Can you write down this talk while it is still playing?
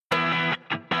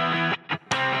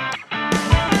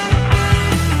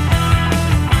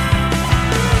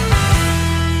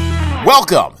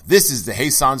Welcome! This is the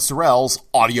Jesan Sorrells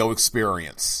audio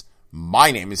experience. My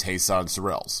name is Jesan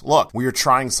Sorrells. Look, we are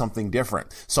trying something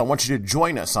different, so I want you to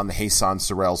join us on the Jesan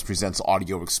Sorrells Presents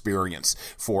audio experience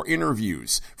for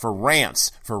interviews, for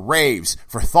rants, for raves,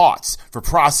 for thoughts, for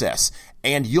process,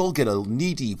 and you'll get a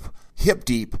knee-deep,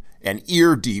 hip-deep, and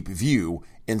ear-deep view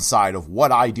inside of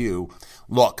what I do.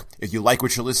 Look, if you like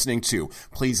what you're listening to,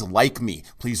 please like me,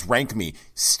 please rank me,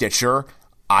 Stitcher,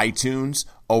 iTunes,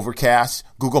 Overcast,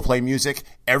 Google Play Music,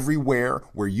 everywhere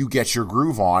where you get your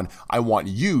groove on. I want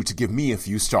you to give me a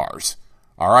few stars.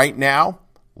 All right, now,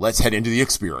 let's head into the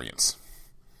experience.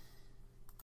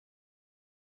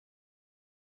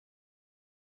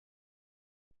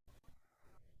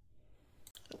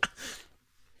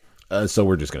 So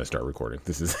we're just going to start recording.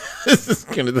 This is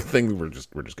kind of the thing. We're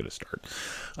just going to start.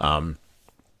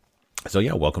 So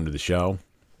yeah, welcome to the show,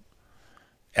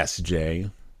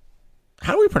 SJ.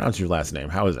 How do we pronounce your last name?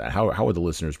 How is that? How would the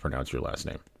listeners pronounce your last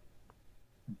name?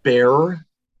 Barakony,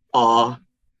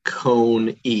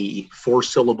 4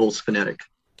 syllables phonetic.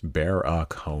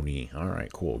 Barakony. All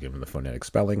right, cool. Give them the phonetic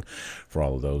spelling for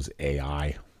all of those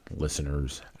AI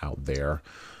listeners out there.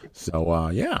 So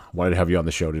yeah, wanted to have you on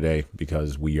the show today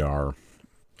because we've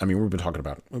been talking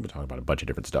about a bunch of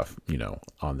different stuff,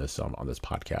 on this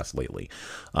podcast lately.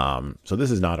 So this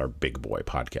is not our big boy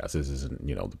podcast. This isn't,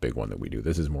 the big one that we do.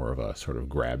 This is more of a sort of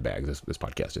grab bag. This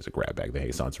podcast is a grab bag, the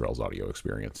Jesan Sorrells audio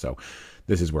experience. So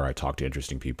this is where I talk to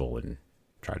interesting people and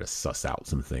try to suss out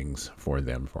some things for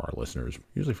them, for our listeners,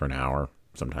 usually for an hour,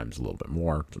 sometimes a little bit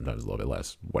more, sometimes a little bit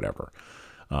less, whatever.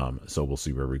 So we'll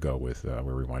see where we go with,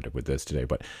 where we wind up with this today.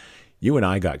 But you and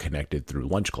I got connected through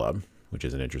Lunch Club, which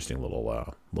is an interesting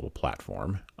little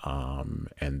platform.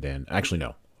 And then, actually,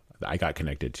 no, I got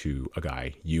connected to a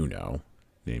guy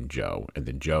named Joe, and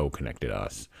then Joe connected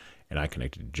us, and I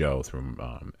connected Joe through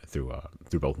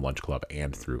both Lunch Club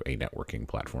and through a networking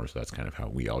platform. So that's kind of how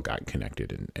we all got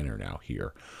connected and are now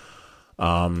here.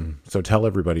 So tell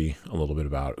everybody a little bit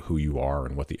about who you are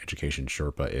and what the Education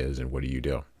Sherpa is, and what do you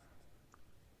do?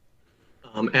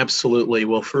 Absolutely.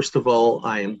 Well, first of all,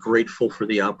 I am grateful for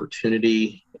the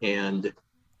opportunity, and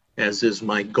as is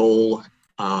my goal,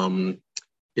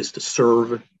 is to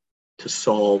serve, to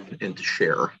solve, and to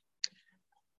share.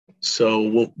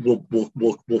 So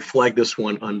we'll flag this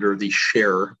one under the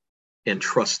share, and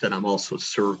trust that I'm also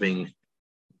serving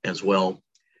as well.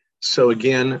 So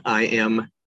again, I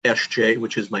am SJ,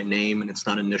 which is my name, and it's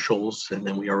not initials. And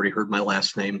then we already heard my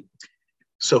last name.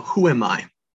 So who am I?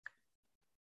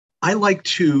 I like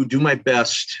to do my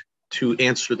best to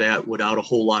answer that without a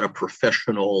whole lot of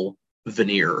professional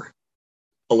veneer,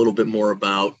 a little bit more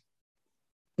about,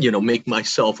 make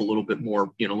myself a little bit more,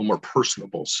 a little more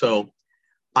personable. So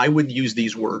I would use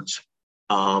these words.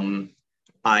 I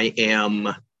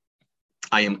am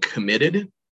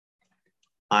committed.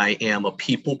 I am a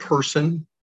people person.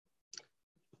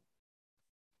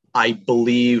 I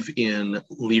believe in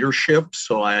leadership.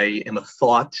 So I am a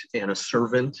thought and a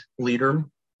servant leader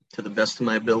to the best of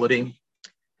my ability.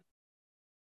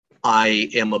 I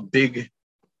am a big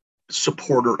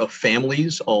supporter of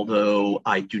families, although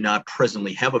I do not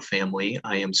presently have a family.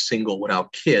 I am single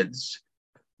without kids,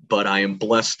 but I am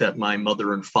blessed that my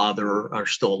mother and father are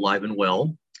still alive and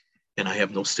well, and I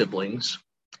have no siblings.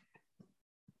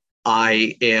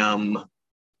 I am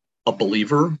a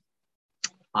believer.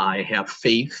 I have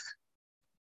faith.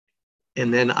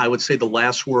 And then I would say the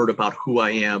last word about who I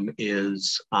am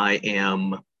is I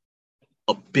am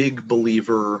a big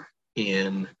believer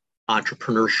in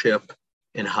entrepreneurship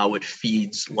and how it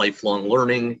feeds lifelong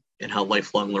learning and how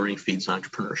lifelong learning feeds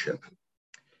entrepreneurship.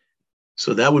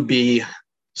 So that would be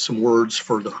some words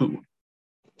for the who.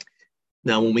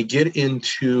 Now, when we get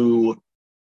into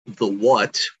the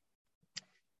what,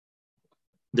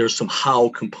 there's some how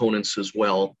components as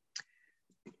well.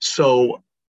 So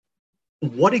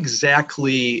what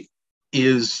exactly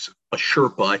is a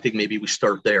Sherpa? I think maybe we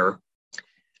start there.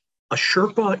 A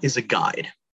Sherpa is a guide,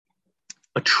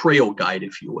 a trail guide,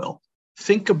 if you will.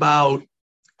 Think about,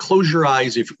 close your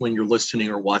eyes when you're listening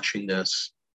or watching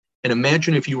this, and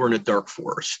imagine if you were in a dark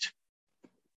forest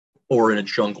or in a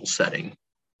jungle setting,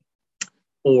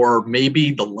 or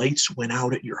maybe the lights went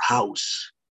out at your house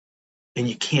and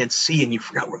you can't see and you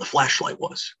forgot where the flashlight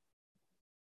was.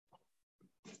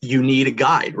 You need a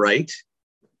guide, right?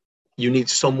 You need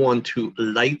someone to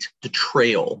light the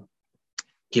trail,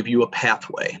 give you a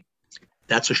pathway.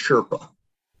 That's a Sherpa.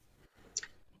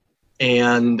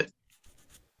 And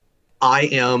I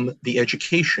am the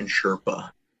Education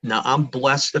Sherpa. Now, I'm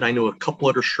blessed that I know a couple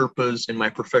other Sherpas in my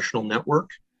professional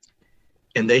network,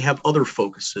 and they have other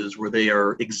focuses where they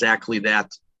are exactly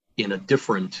that in a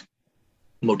different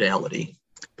modality.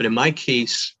 But in my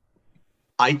case,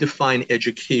 I define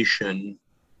education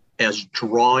as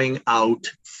drawing out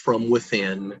from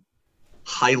within,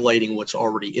 highlighting what's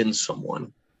already in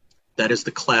someone. That is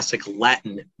the classic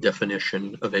Latin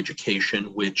definition of education,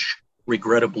 which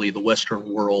regrettably the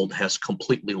Western world has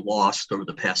completely lost over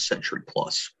the past century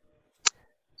plus.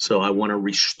 So I want to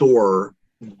restore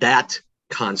that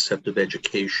concept of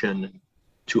education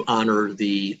to honor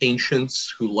the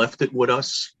ancients who left it with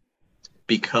us,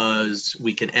 because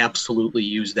we can absolutely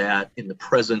use that in the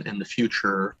present and the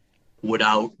future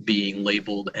without being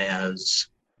labeled as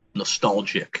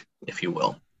nostalgic, if you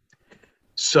will.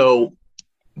 So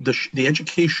the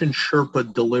Education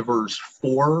Sherpa delivers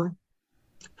 4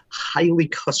 highly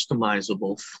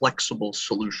customizable, flexible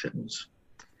solutions.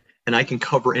 And I can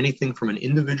cover anything from an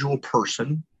individual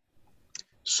person,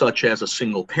 such as a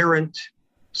single parent,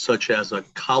 such as a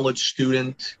college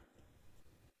student.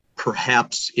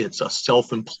 Perhaps it's a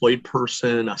self-employed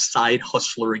person, a side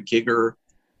hustler, a gigger.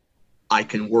 I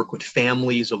can work with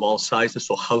families of all sizes,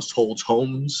 so households,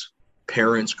 homes,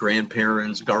 parents,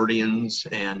 grandparents, guardians,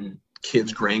 and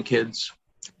kids, grandkids.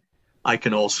 I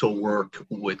can also work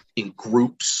in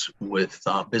groups with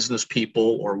business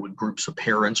people or with groups of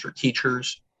parents or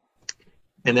teachers.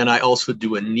 And then I also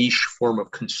do a niche form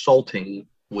of consulting,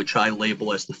 which I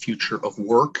label as the future of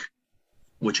work,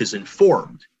 which is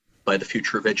informed by the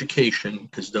future of education,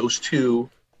 because those two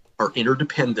are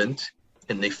interdependent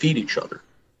and they feed each other.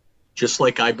 Just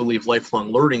like I believe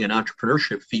lifelong learning and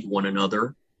entrepreneurship feed one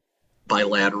another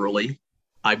bilaterally,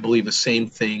 I believe the same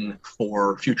thing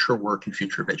for future work and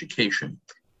future of education.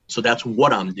 So that's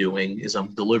what I'm doing, is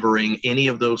I'm delivering any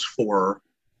of those 4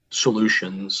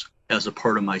 solutions as a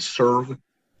part of my serve,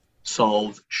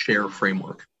 solve, share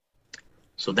framework.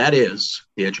 So that is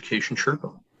the Education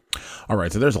Sherpa. All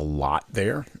right, so there's a lot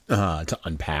there to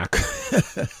unpack.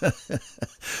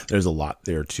 There's a lot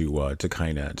there to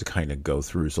kind of go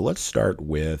through. So let's start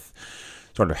with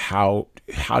sort of how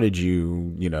did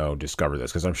you discover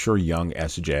this? Because I'm sure young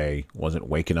SJ wasn't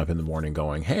waking up in the morning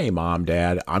going, "Hey, mom,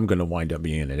 dad, I'm going to wind up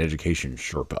being an education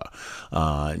Sherpa.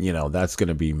 That's going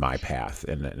to be my path."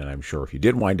 And I'm sure if you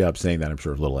did wind up saying that, I'm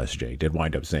sure little SJ did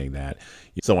wind up saying that.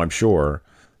 So I'm sure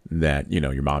that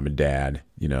your mom and dad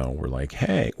were like,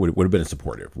 hey, would have been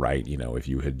supportive, right? If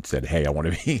you had said, hey, I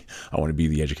want to be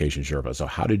the education Sherpa. So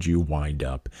how did you wind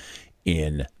up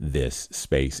in this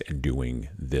space and doing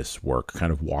this work?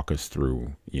 Kind of walk us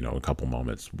through in a couple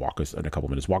minutes, walk us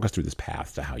through this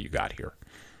path to how you got here.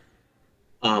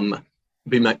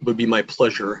 Would be my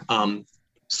pleasure.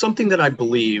 Something that I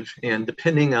believe, and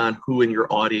depending on who in your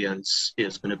audience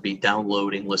is going to be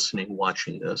downloading, listening,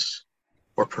 watching this,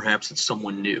 or perhaps it's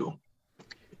someone new.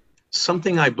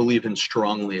 Something I believe in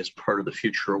strongly as part of the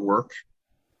future of work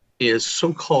is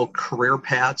so-called career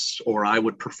paths, or I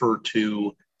would prefer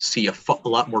to see a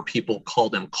lot more people call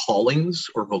them callings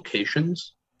or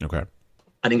vocations. Okay.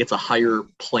 I think it's a higher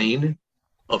plane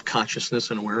of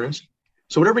consciousness and awareness.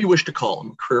 So whatever you wish to call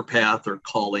them, career path or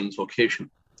callings,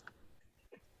 vocation,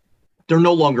 they're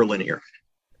no longer linear.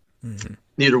 Mm-hmm.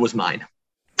 Neither was mine.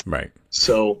 Right.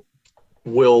 So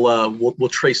we'll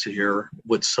trace it here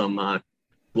with some,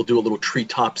 we'll do a little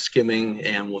treetop skimming,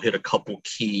 and we'll hit a couple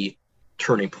key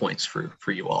turning points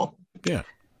for you all. Yeah.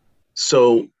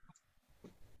 So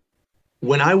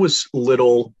when I was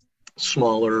little,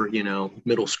 smaller,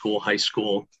 middle school, high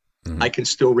school, mm-hmm. I can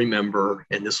still remember,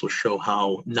 and this will show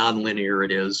how nonlinear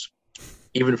it is,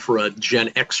 even for a Gen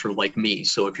Xer like me.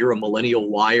 So if you're a millennial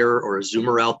Wire or a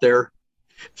Zoomer out there,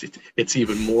 it's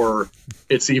even more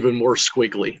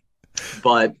squiggly.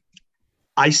 But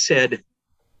I said,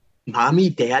 mommy,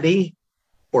 daddy,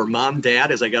 or mom,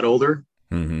 dad, as I got older,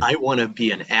 mm-hmm. I want to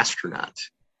be an astronaut.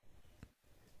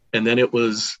 And then it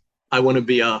was, I want to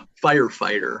be a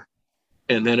firefighter.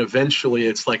 And then eventually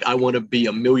it's like, I want to be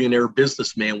a millionaire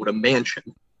businessman with a mansion.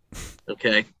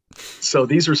 Okay. So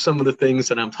these are some of the things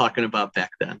that I'm talking about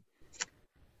back then.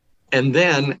 And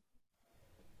then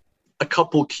a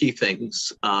couple key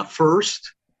things.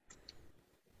 First,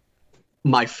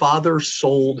 my father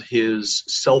sold his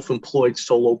self-employed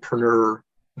solopreneur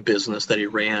business that he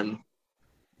ran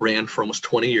for almost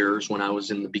 20 years when I was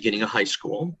in the beginning of high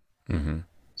school. Mm-hmm.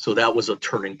 So that was a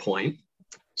turning point.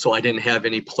 So I didn't have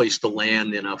any place to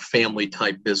land in a family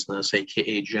type business,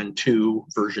 AKA Gen 2,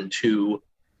 version 2,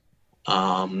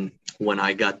 when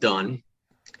I got done.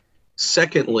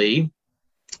 Secondly,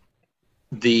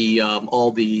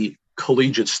 all the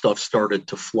collegiate stuff started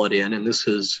to flood in, and this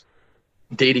is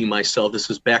dating myself. This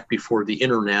is back before the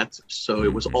internet. So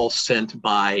it was all sent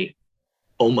by,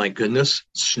 oh my goodness,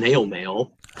 snail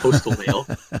mail, postal mail.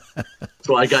 So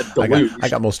So I got I deluged.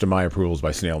 got most of my approvals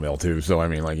by snail mail too. So I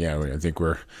mean, like, yeah, I think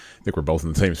we're both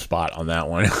in the same spot on that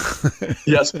one.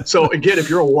 Yes. So again, if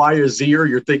you're a Y or Zer,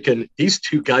 you're thinking these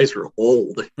two guys are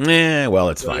old. Yeah, well,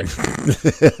 it's fine.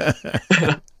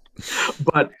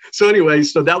 But so anyway,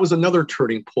 so that was another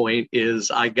turning point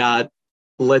is I got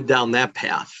led down that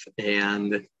path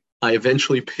and I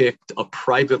eventually picked a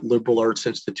private liberal arts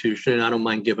institution. And I don't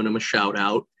mind giving them a shout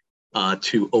out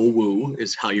to OWU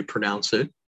is how you pronounce it.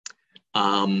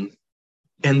 Um,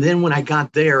 and then when I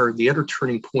got there, the other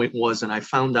turning point was, and I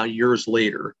found out years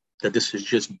later that this is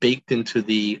just baked into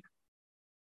the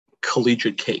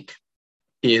collegiate cake,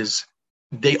 is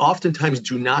they oftentimes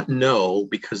do not know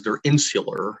because they're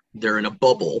insular, they're in a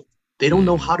bubble. They don't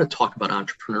know how to talk about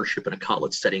entrepreneurship in a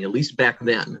college setting, at least back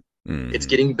then. It's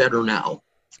getting better now.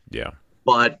 Yeah.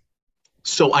 But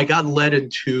so I got led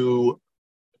into,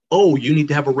 oh, you need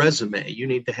to have a resume. You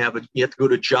have to go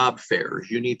to job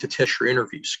fairs. You need to test your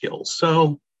interview skills.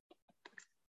 So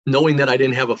knowing that I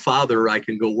didn't have a father I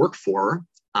can go work for,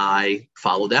 I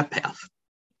followed that path.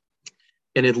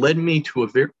 And it led me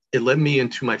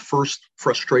into my first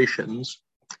frustrations,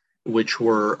 which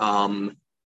were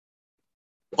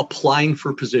applying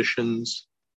for positions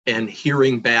and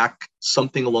hearing back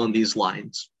something along these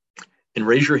lines. And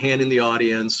raise your hand in the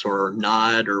audience or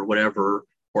nod or whatever,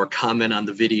 or comment on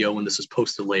the video when this is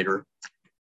posted later.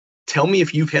 Tell me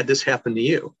if you've had this happen to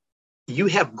you. You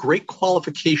have great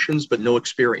qualifications, but no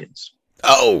experience.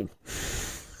 Oh.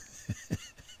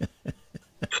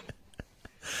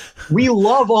 We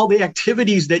love all the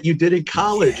activities that you did in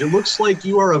college. It looks like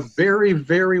you are a very,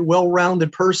 very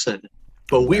well-rounded person,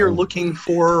 but we are looking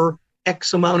for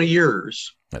X amount of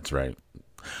years. That's right.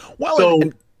 Well, So,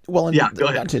 yeah, go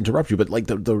ahead. not to interrupt you, but like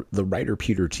the writer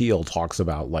Peter Thiel talks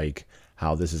about like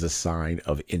how this is a sign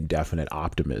of indefinite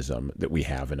optimism that we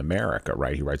have in America,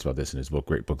 right? He writes about this in his book,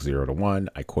 Great Book 0 to 1.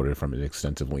 I quoted from it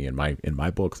extensively in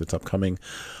my book that's upcoming.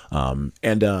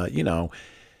 You know,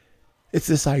 it's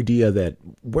this idea that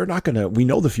we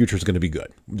know the future is going to be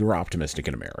good. We're optimistic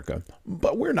in America,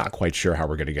 but we're not quite sure how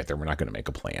we're going to get there. We're not going to make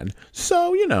a plan.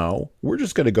 So, you know, we're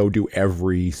just going to go do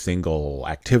every single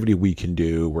activity we can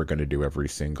do. We're going to do every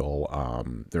single,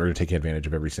 we're going to take advantage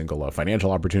of every single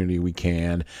financial opportunity we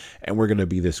can. And we're going to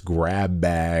be this grab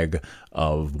bag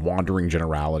of wandering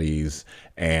generalities,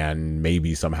 and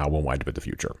maybe somehow we'll wind up at the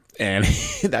future. And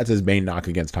that's his main knock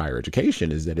against higher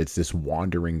education, is that it's this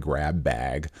wandering grab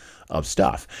bag of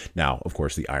stuff. Now, of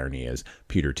course, the irony is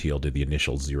Peter Thiel did the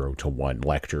initial 0 to 1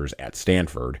 lectures at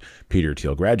Stanford. Peter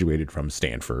Thiel graduated from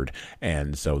Stanford,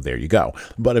 and so there you go.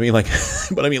 But I mean, like,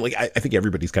 I think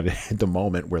everybody's kind of at the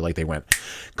moment where like they went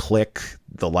click,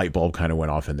 the light bulb kind of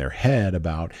went off in their head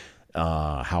about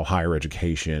how higher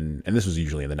education, and this was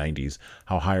usually in the 90s,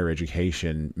 how higher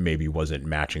education maybe wasn't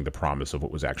matching the promise of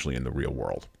what was actually in the real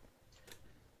world.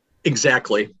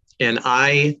 Exactly.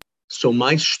 So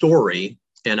my story,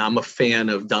 and I'm a fan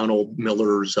of Donald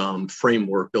Miller's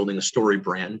framework, building a story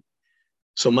brand.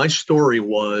 So my story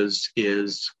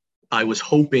is I was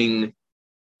hoping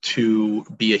to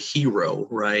be a hero,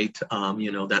 right?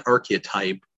 That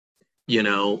archetype,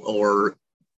 or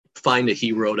find a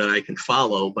hero that I can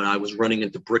follow, but I was running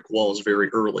into brick walls very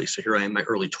early. So here I am in my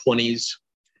early 20s.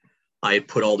 I had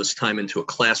put all this time into a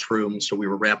classroom. So we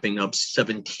were wrapping up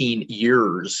 17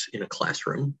 years in a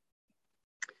classroom.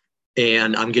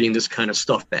 And I'm getting this kind of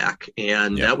stuff back.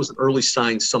 And that was an early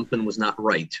sign something was not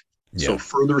right. Yeah. So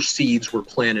further seeds were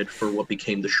planted for what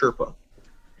became the Sherpa.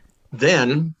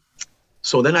 Then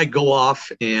I go off,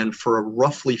 and for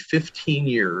roughly 15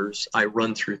 years, I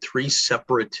run through 3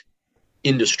 separate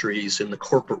industries in the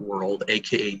corporate world,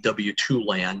 aka W-2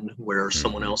 land, where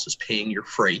someone else is paying your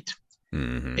freight.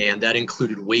 Mm-hmm. And that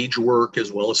included wage work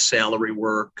as well as salary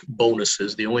work,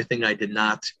 bonuses. The only thing I did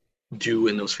not do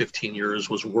in those 15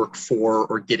 years was work for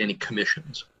or get any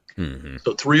commissions. Mm-hmm.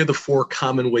 So 3 of the 4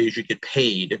 common ways you get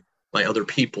paid by other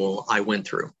people, I went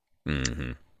through.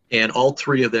 Mm-hmm. And all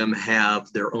 3 of them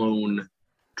have their own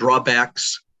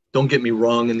drawbacks. Don't get me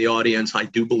wrong in the audience, I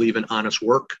do believe in honest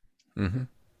work. Mm-hmm.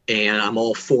 And I'm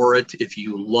all for it if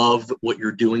you love what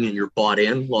you're doing and you're bought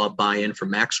in, law of buy-in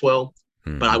from Maxwell.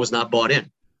 Mm-hmm. But I was not bought in.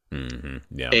 Mm-hmm.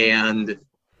 Yeah. And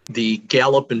the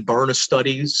Gallup and Barna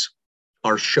studies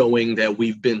are showing that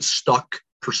we've been stuck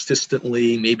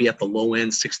persistently, maybe at the low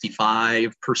end,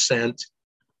 65%.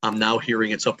 I'm now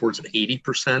hearing it's upwards of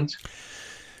 80%.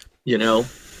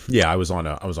 Yeah, I was on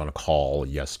a call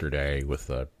yesterday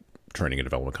with a training and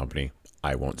development company.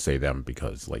 I won't say them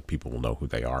because like people will know who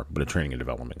they are, but a training and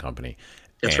development company.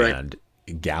 That's and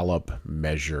right. Gallup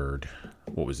measured,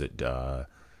 what was it,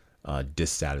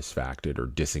 dissatisfied or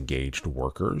disengaged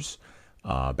workers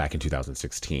back in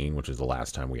 2016, which is the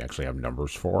last time we actually have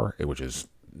numbers for it, which is,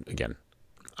 again,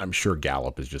 I'm sure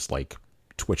Gallup is just like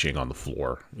twitching on the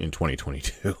floor in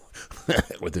 2022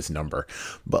 with this number.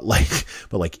 But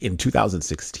like in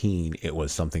 2016, it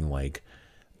was something like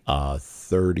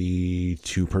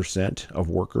 32% of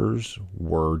workers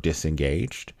were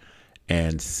disengaged,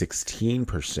 and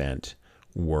 16%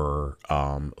 were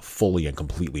fully and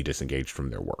completely disengaged from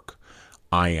their work.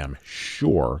 I am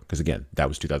sure, because again, that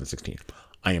was 2016.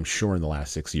 I am sure in the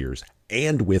last 6 years,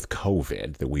 and with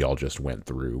COVID that we all just went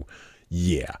through,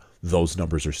 yeah, those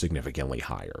numbers are significantly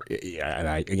higher. Yeah, and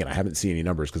I haven't seen any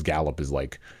numbers because Gallup is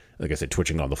like I said,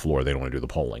 twitching on the floor. They don't want to do the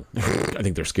polling. I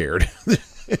think they're scared.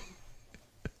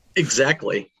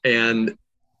 Exactly. And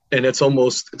it's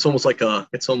almost like a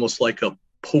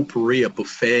potpourri, a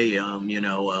buffet,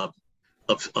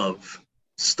 of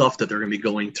stuff that they're going to be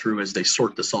going through as they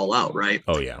sort this all out, right?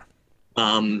 Oh yeah.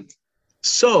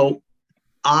 So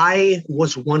I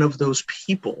was one of those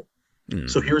people. Mm-hmm.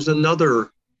 So here's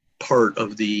another part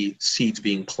of the seeds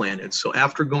being planted. So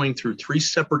after going through 3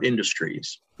 separate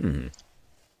industries, mm-hmm.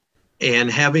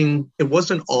 and it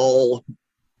wasn't all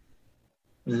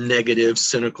negative,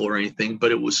 cynical, or anything,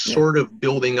 but it was sort of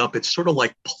building up. It's sort of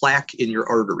like plaque in your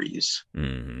arteries,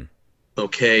 mm-hmm.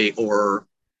 okay, or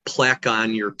plaque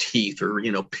on your teeth, or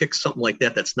pick something like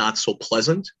that that's not so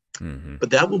pleasant. Mm-hmm. But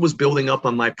that was building up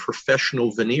on my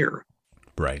professional veneer.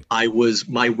 Right.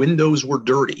 My windows were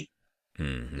dirty.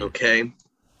 Mm-hmm. Okay.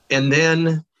 And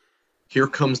then here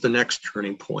comes the next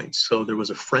turning point. So there was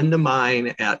a friend of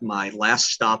mine at my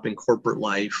last stop in corporate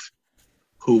life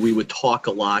who we would talk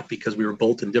a lot because we were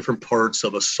both in different parts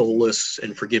of a soulless,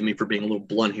 and forgive me for being a little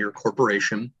blunt here,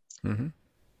 corporation. Mm-hmm.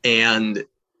 And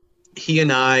he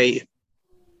and I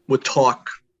would talk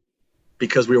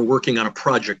because we were working on a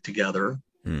project together.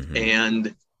 Mm-hmm.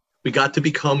 And we got to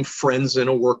become friends in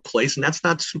a workplace. And that's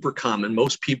not super common.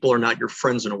 Most people are not your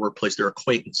friends in a workplace, they're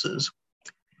acquaintances.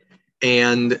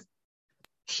 And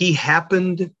he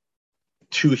happened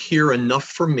to hear enough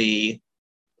from me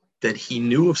that he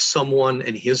knew of someone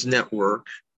in his network,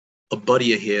 a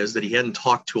buddy of his that he hadn't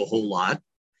talked to a whole lot.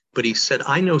 But he said,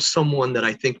 I know someone that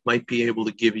I think might be able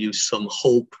to give you some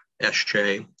hope,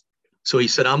 SJ. So he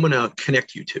said, I'm going to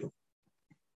connect you two.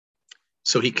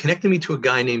 So he connected me to a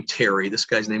guy named Terry. This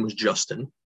guy's name was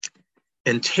Justin.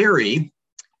 And Terry,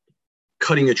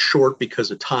 cutting it short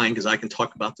because of time, because I can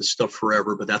talk about this stuff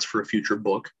forever, but that's for a future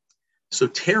book. So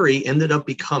Terry ended up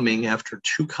becoming, after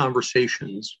 2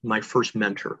 conversations, my first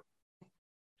mentor.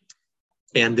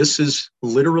 And this is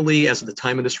literally, as of the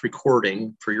time of this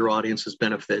recording, for your audience's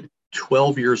benefit,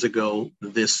 12 years ago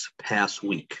this past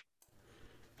week.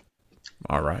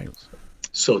 All right.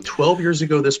 So 12 years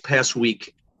ago this past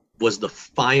week was the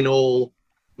final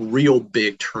real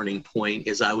big turning point,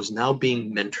 as I was now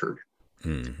being mentored.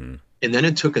 Mm-hmm. And then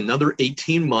it took another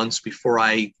 18 months before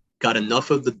I got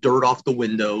enough of the dirt off the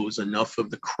windows, enough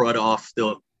of the crud off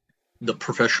the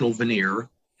professional veneer.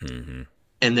 Mm-hmm.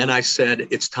 And then I said,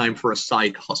 it's time for a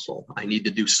side hustle. I need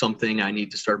to do something. I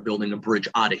need to start building a bridge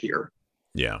out of here.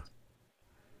 Yeah.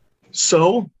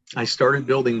 So I started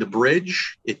building the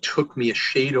bridge. It took me a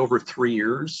shade over 3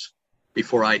 years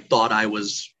before I thought I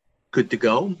was good to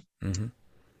go. Mm-hmm.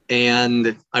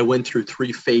 And I went through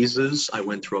 3 phases. I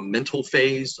went through a mental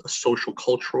phase, a social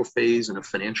cultural phase, and a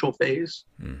financial phase.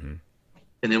 Mm-hmm.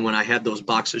 And then when I had those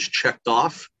boxes checked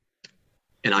off,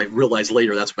 and I realized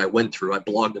later that's what I went through, I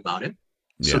blogged about it.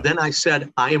 Yeah. So then I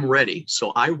said, I am ready.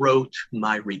 So I wrote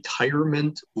my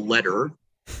retirement letter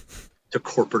to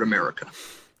corporate America.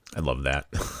 I love that.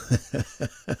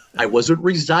 I wasn't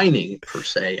resigning per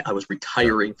se. I was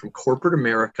retiring from corporate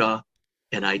America.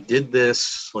 And I did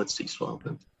this, let's see, so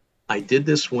I did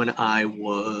this when I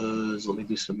was, let me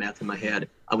do some math in my head.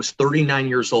 I was 39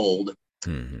 years old.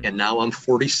 Mm-hmm. And now I'm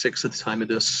 46 at the time of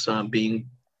this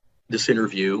this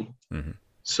interview. Mm-hmm.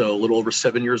 So a little over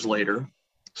 7 years later.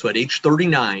 So at age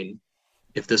 39,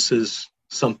 if this is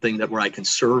something that where I can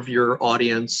serve your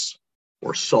audience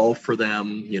or solve for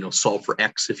them, solve for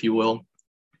X, if you will.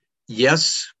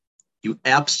 Yes, you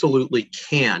absolutely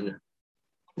can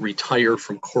retire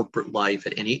from corporate life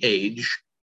at any age.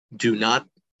 Do not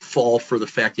fall for the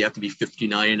fact you have to be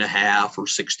 59 and a half or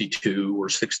 62 or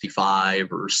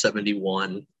 65 or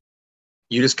 71.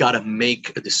 You just got to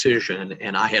make a decision.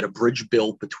 And I had a bridge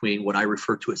built between what I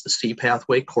refer to as the C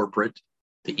pathway corporate,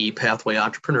 the E pathway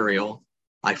entrepreneurial.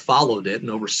 I followed it. And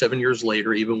over 7 years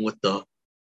later, even with the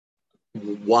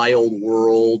wild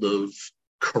world of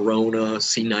Corona,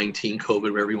 C19,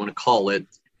 COVID, whatever you want to call it,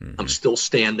 Mm-hmm. I'm still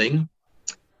standing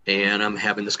and I'm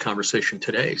having this conversation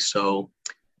today. So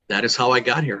that is how I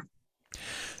got here.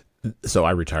 So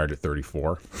I retired at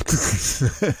 34.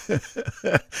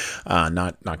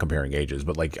 Not comparing ages,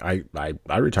 but like I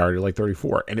retired at like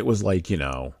 34, and it was like,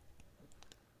 I've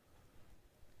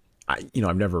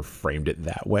never framed it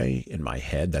that way in my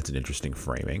head. That's an interesting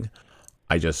framing.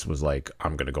 I just was like,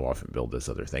 I'm going to go off and build this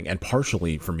other thing. And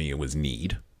partially for me, it was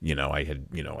need. I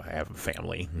have a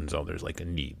family, and so there's like a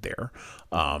need there.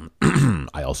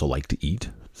 I also like to eat,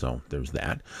 so there's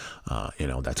that.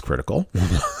 That's critical.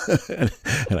 And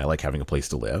I like having a place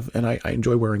to live, and I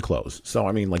enjoy wearing clothes. So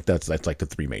I mean, like that's like the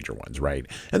three major ones, right?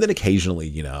 And then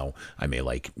occasionally, I may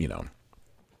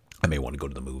I may want to go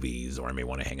to the movies, or I may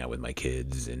want to hang out with my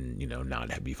kids and,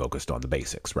 not be focused on the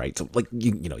basics, right? So like,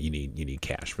 you need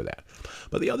cash for that.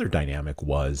 But the other dynamic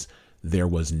was there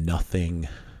was nothing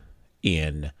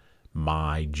in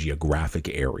my geographic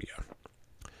area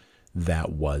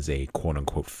that was a quote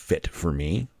unquote fit for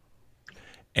me.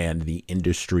 And the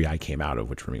industry I came out of,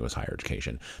 which for me was higher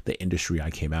education, the industry I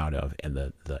came out of and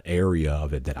the area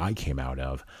of it that I came out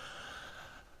of,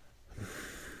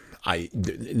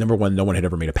 number one, no one had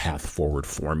ever made a path forward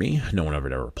for me. No one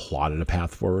ever plotted a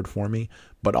path forward for me.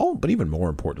 But even more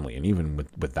importantly, and even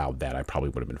without that, I probably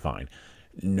would have been fine.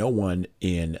 No one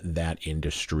in that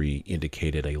industry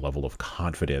indicated a level of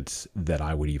confidence that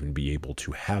I would even be able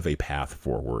to have a path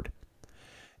forward.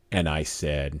 And I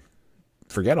said,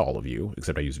 forget all of you,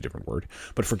 except I used a different word,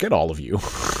 but forget all of you.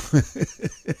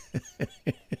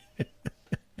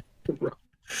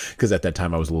 Because at that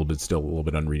time I was still a little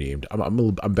bit unredeemed.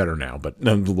 I'm better now, but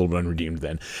I'm a little bit unredeemed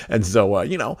then. And so,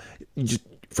 you just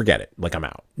forget it. Like I'm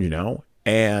out,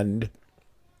 and,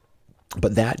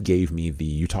 but that gave me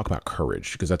you talk about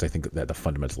courage, because that's, I think, that the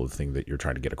fundamental thing that you're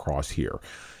trying to get across here,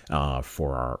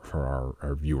 for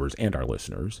our viewers and our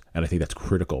listeners. And I think that's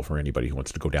critical for anybody who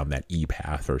wants to go down that E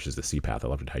path versus the C path. I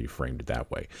loved it how you framed it that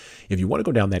way. If you want to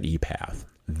go down that E path,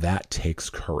 that takes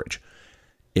courage.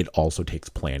 It also takes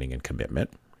planning and commitment.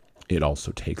 It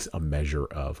also takes a measure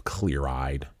of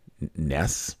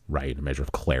clear-eyedness, right? A measure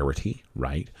of clarity,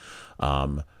 right?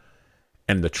 And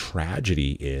the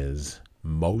tragedy is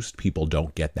most people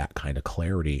don't get that kind of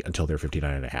clarity until they're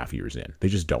 59 and a half years in. They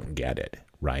just don't get it,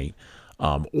 right?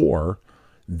 Or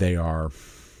they're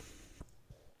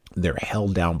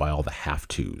held down by all the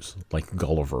have-tos, like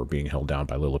Gulliver being held down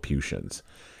by Lilliputians.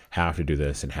 Have to do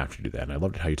this and have to do that. And I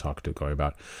loved how you talked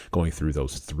about going through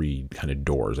those three kind of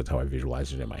doors. That's how I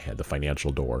visualized it in my head: the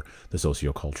financial door, the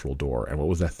sociocultural door, and what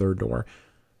was that third door?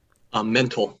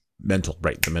 Mental. Mental,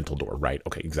 right? The mental door, right?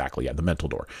 Okay, exactly. Yeah, the mental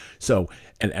door. So,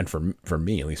 and for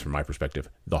me, at least from my perspective,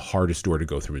 the hardest door to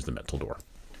go through is the mental door.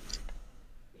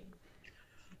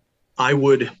 I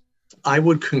would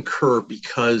concur,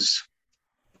 because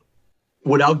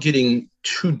without getting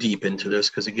too deep into this,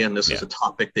 because again, this is Yeah. a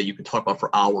topic that you can talk about for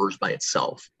hours by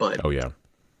itself, but Oh yeah.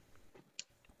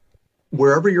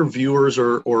 wherever your viewers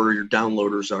or your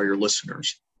downloaders are, your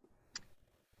listeners,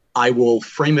 I will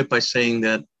frame it by saying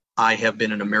that I have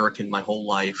been an American my whole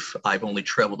life. I've only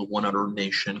traveled to one other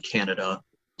nation, Canada.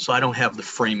 So I don't have the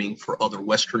framing for other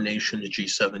Western nations,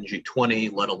 G7,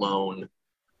 G20, let alone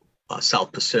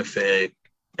South Pacific,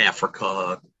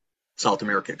 Africa, South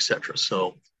America, etc.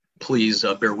 So please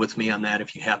bear with me on that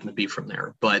if you happen to be from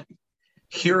there. But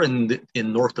here in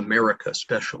North America,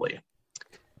 especially,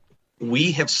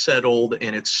 we have settled,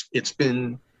 and it's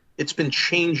been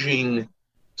changing,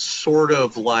 sort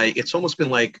of like, it's almost been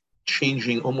like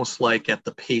changing almost like at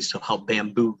the pace of how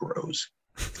bamboo grows.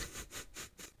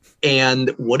 And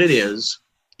what it is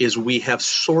we have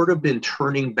sort of been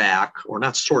turning back, or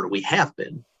not sort of, we have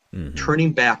been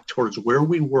turning back towards where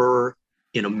we were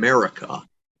in America.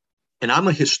 And I'm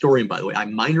a historian, by the way. I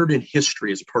minored in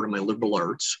history as part of my liberal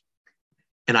arts.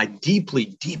 And I deeply,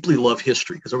 deeply love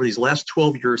history, because over these last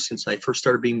 12 years since I first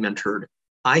started being mentored,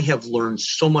 I have learned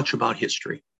so much about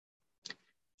history.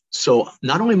 So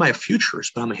not only am I a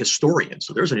futurist, but I'm a historian.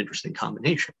 So there's an interesting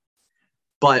combination.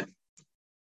 But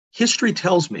history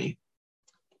tells me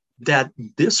that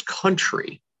this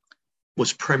country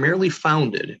was primarily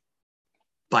founded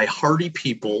by hardy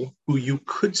people who you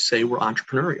could say were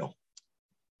entrepreneurial.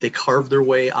 They carved their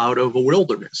way out of a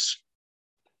wilderness.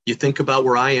 You think about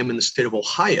where I am in the state of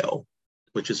Ohio,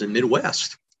 which is in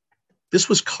Midwest. This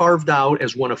was carved out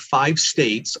as one of 5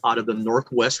 states out of the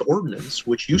Northwest Ordinance,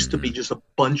 which used to be just a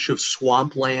bunch of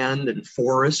swampland and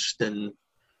forest and,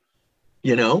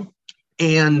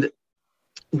 and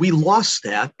we lost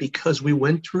that because we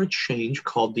went through a change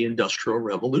called the Industrial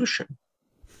Revolution.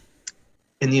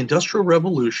 And the Industrial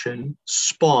Revolution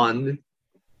spawned,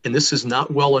 and this is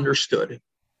not well understood,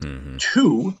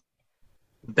 2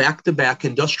 back-to-back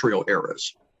industrial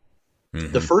eras.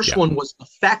 The first Yeah. one was the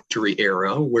factory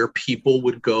era, where people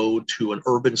would go to an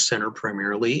urban center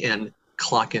primarily and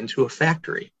clock into a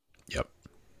factory. Yep.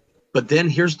 But then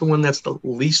here's the one that's the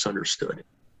least understood.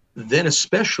 Then,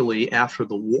 especially after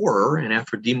the war and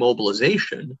after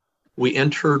demobilization, we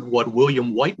entered what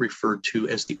William White referred to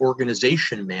as the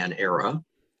organization man era,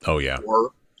 Oh yeah.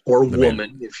 or The man,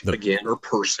 woman, if the again, or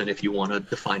person, if you want to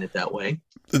define it that way.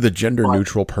 the gender But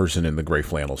neutral person in the gray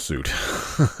flannel suit.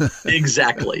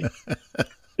 exactly,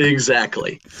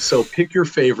 exactly. So pick your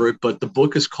favorite, but the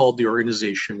book is called The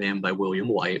Organization Man by William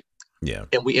White. Yeah.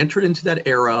 And we entered into that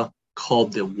era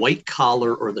called the white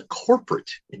collar or the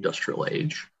corporate industrial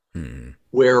age,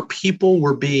 where people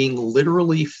were being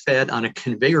literally fed on a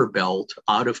conveyor belt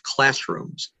out of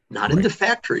classrooms, not Right. into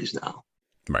factories now,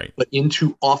 Right. but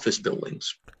into office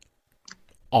buildings.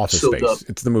 Office So Space.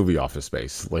 It's the movie Office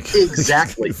Space. Like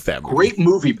exactly, it's that movie. great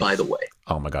movie, by the way.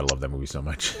 Oh my god, I love that movie so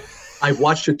much. I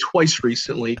watched it twice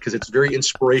recently because it's very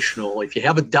inspirational. If you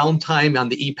have a downtime on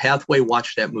the e-pathway,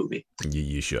 watch that movie.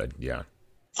 You should. Yeah.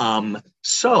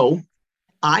 So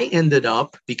I ended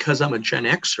up, because I'm a Gen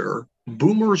Xer,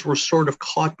 boomers were sort of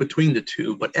caught between the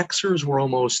two, but Xers were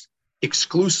almost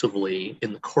exclusively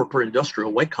in the corporate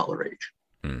industrial white collar age.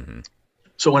 Mm-hmm.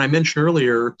 So when I mentioned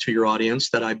earlier to your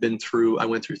audience that I went through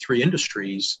 3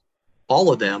 industries,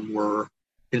 all of them were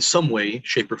in some way,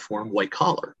 shape, or form white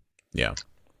collar. Yeah.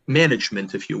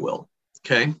 Management, if you will.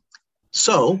 Okay.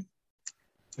 So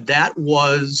that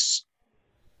was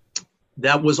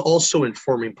also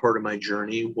informing part of my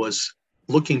journey, was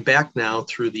looking back now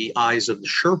through the eyes of the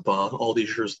Sherpa all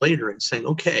these years later and saying,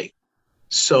 okay,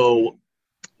 so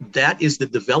that is the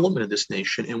development of this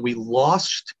nation. And we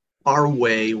lost our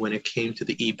way when it came to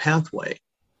the e-pathway,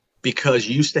 because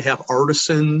you used to have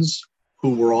artisans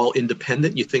who were all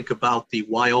independent. You think about the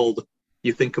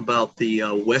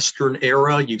Western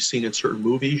era you've seen in certain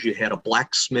movies. You had a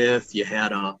blacksmith, you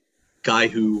had a guy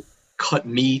who cut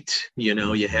meat, you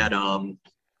had a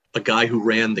guy who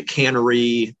ran the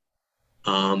cannery,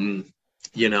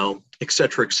 et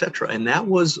cetera, et cetera. And that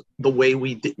was the way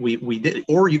we did it.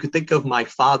 Or you could think of my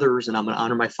father's, and I'm going to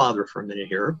honor my father for a minute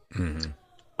here. Mm-hmm.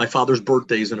 My father's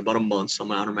birthday is in about a month, so I'm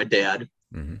going to honor my dad.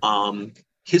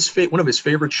 Mm-hmm. One of his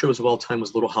favorite shows of all time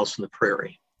was Little House on the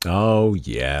Prairie. Oh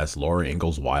yes, Laura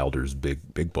Ingalls Wilder's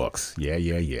big books. Yeah.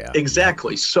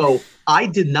 Exactly. Yep. So I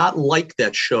did not like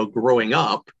that show growing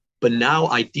up, but now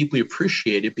I deeply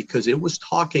appreciate it because it was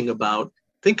talking about,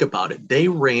 think about it, they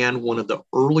ran one of the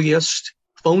earliest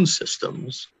phone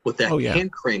systems with that Oh yeah.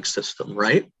 hand crank system,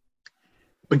 right?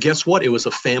 But guess what? It was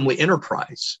a family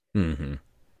enterprise Mm-hmm.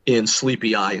 in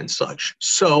Sleepy Eye and such.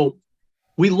 So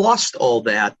we lost all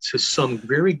that to some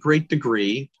very great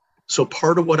degree. So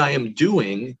part of what I am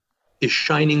doing is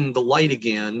shining the light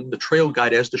again, the trail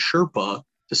guide as the Sherpa,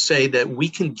 to say that we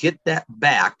can get that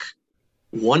back,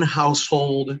 one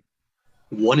household,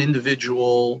 one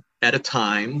individual at a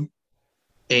time.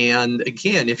 And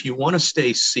again, if you want to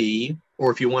stay C,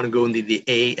 or if you want to go into the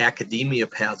A academia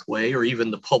pathway, or even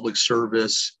the public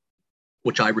service,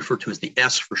 which I refer to as the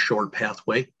S for short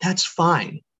pathway, that's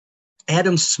fine.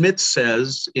 Adam Smith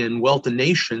says in Wealth of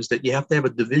Nations that you have to have a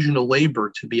division of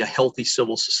labor to be a healthy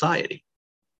civil society.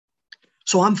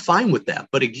 So I'm fine with that.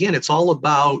 But again, it's all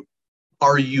about,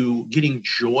 are you getting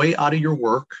joy out of your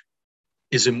work?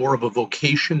 Is it more of a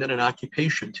vocation than an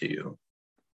occupation to you?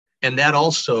 And that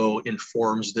also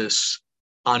informs this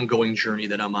ongoing journey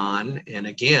that I'm on. And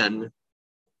again,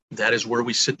 that is where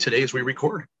we sit today as we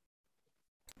record.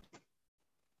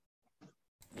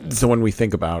 So when we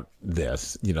think about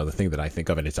this, the thing that I think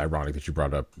of, and it's ironic that you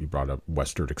brought up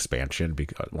westward expansion,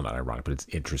 because, well, not ironic, but it's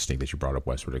interesting that you brought up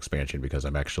westward expansion, because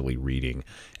I'm actually reading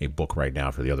a book right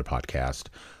now for the other podcast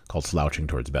called Slouching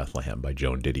Towards Bethlehem by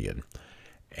Joan Didion.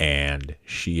 And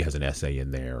she has an essay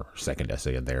in there, second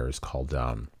essay in there is called,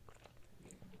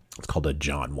 it's called a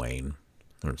John Wayne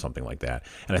or something like that.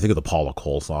 And I think of the Paula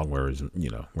Cole song, where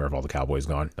have all the cowboys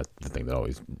gone? That's the thing that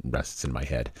always rests in my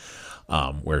head,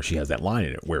 where she has that line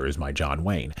in it, where is my John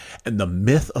Wayne? And the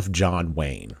myth of John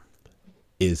Wayne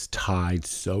is tied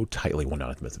so tightly, well,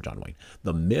 not the myth of John Wayne,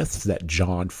 the myths that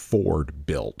John Ford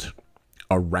built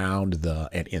around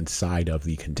and inside of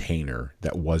the container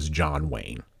that was John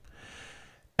Wayne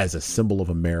as a symbol of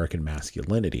American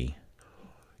masculinity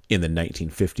in the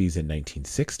 1950s and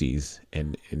 1960s,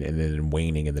 and then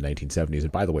waning in the 1970s.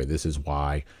 And by the way, this is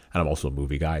why, and I'm also a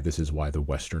movie guy, this is why the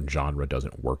Western genre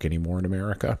doesn't work anymore in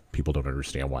America. People don't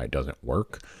understand why it doesn't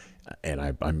work. And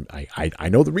I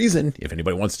know the reason, if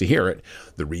anybody wants to hear it.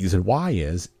 The reason why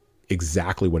is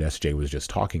exactly what SJ was just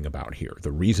talking about here.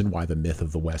 The reason why the myth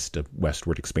of the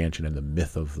westward expansion, and the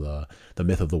myth of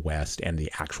the West, and the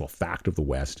actual fact of the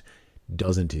West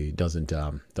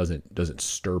doesn't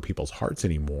stir people's hearts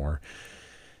anymore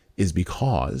is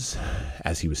because,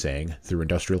 as he was saying, through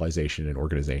industrialization and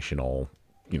organizational,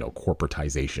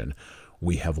 corporatization,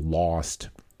 we have lost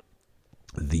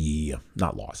the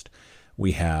not lost.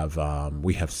 We have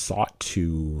sought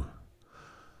to,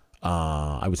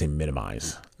 I would say,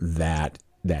 minimize that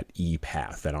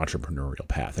path, that entrepreneurial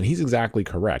path. And he's exactly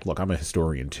correct. Look, I'm a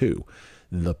historian too.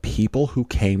 The people who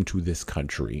came to this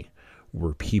country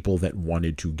were people that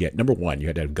wanted to get, number one, you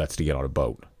had to have guts to get on a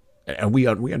boat. And we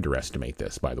underestimate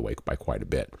this, by the way, by quite a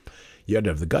bit. You had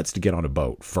to have the guts to get on a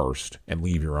boat first and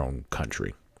leave your own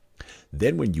country.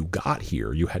 Then when you got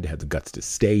here, you had to have the guts to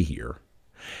stay here.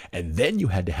 And then you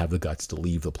had to have the guts to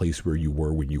leave the place where you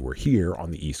were when you were here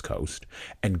on the East Coast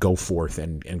and go forth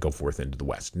and go forth into the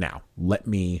West. Now, let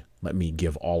me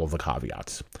give all of the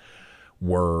caveats.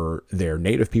 Were there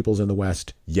native peoples in the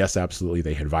West? Yes, absolutely.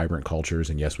 They had vibrant cultures,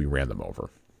 and yes, we ran them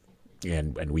over.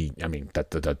 And we, I mean,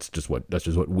 that's just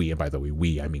what we, and by the way,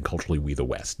 we, I mean, culturally, we, the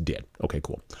West, did. Okay,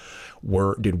 cool.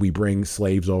 Did we bring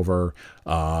slaves over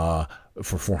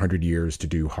for 400 years to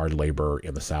do hard labor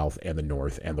in the South and the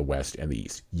North and the West and the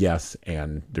East? Yes,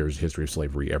 and there's history of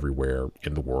slavery everywhere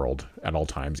in the world at all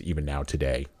times, even now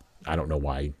today. I don't know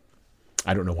why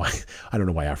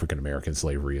African American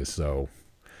slavery is so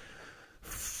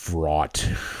fraught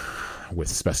with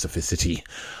specificity.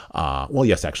 Well,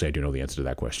 yes, actually, I do know the answer to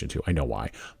that question too. I know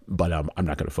why, but I'm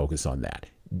not going to focus on that.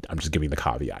 I'm just giving the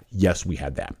caveat. Yes, we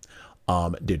had that.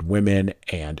 Did women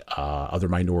and other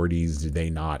minorities,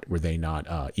 were they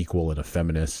not equal in a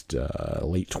feminist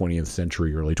late 20th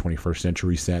century, early 21st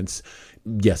century sense?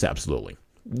 Yes, absolutely,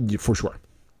 for sure.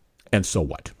 And so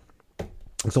what?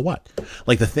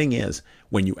 Like, the thing is,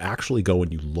 when you actually go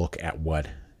and you look at what,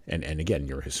 and again,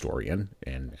 you're a historian,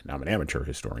 and I'm an amateur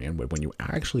historian, but when you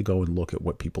actually go and look at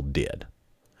what people did,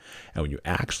 and when you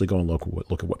actually go and look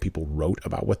at what people wrote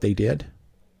about what they did,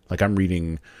 like, I'm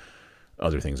reading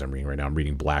other things I'm reading right now. I'm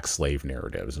reading Black slave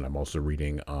narratives, and I'm also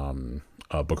reading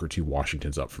Booker T.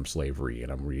 Washington's Up from Slavery,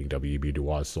 and I'm reading W.E.B. Du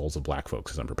Bois' Souls of Black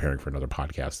Folks, as I'm preparing for another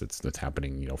podcast that's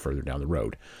happening, further down the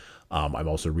road. I'm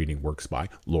also reading works by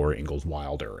Laura Ingalls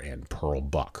Wilder and Pearl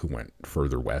Buck, who went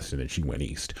further west and then she went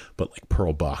east. But like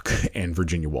Pearl Buck and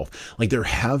Virginia Woolf, like, there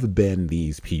have been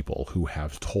these people who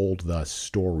have told the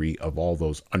story of all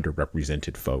those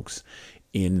underrepresented folks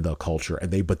in the culture, and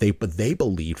they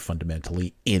believed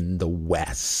fundamentally in the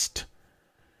West,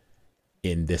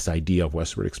 in this idea of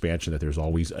westward expansion, that there's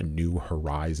always a new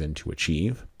horizon to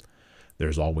achieve.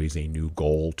 There's always a new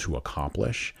goal to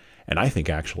accomplish. And I think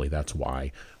actually that's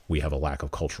why we have a lack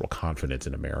of cultural confidence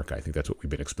in America. I think that's what we've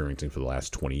been experiencing for the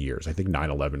last 20 years. I think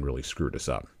 9/11 really screwed us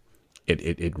up.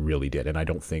 It really did. And I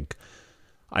don't think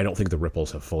the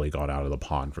ripples have fully gone out of the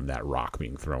pond from that rock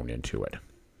being thrown into it.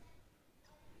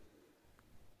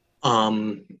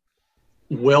 Well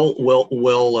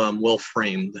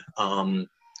framed.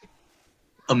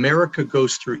 America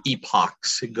goes through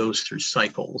epochs. It goes through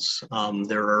cycles.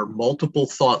 There are multiple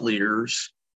thought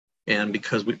leaders, and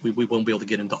because we won't be able to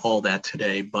get into all that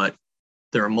today, but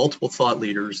there are multiple thought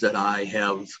leaders that I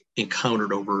have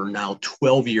encountered over now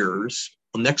 12 years.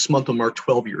 Well, next month will mark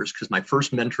 12 years, because my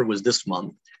first mentor was this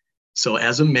month. So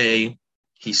as of May,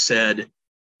 he said,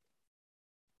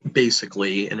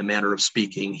 basically, in a manner of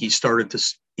speaking, he started to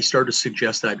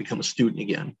suggest that I become a student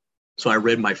again. So I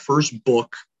read my first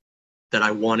book that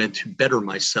I wanted to better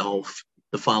myself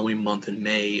the following month in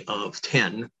May of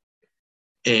 10.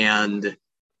 And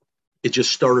it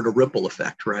just started a ripple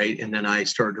effect, right? And then I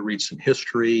started to read some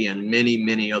history and many,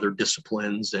 many other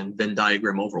disciplines and Venn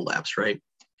diagram overlaps, right?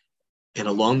 And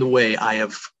along the way, I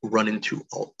have run into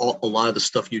a lot of the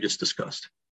stuff you just discussed.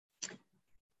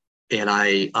 And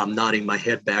I'm nodding my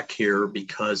head back here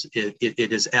because it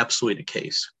is absolutely the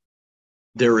case.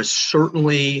 There is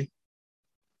certainly,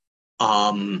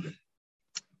 how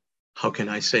can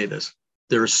I say this?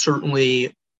 There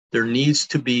needs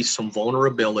to be some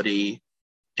vulnerability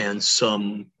and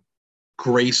some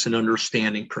grace and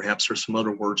understanding, perhaps there's some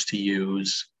other words to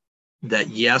use, that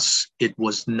yes, it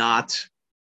was not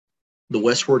the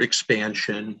westward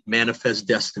expansion, manifest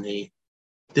destiny.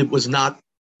 It was not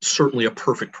certainly a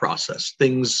perfect process.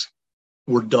 Things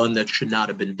were done that should not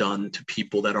have been done to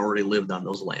people that already lived on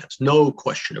those lands. No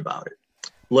question about it.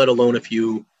 Let alone if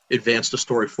you advance the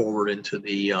story forward into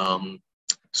the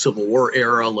Civil War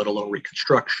era, let alone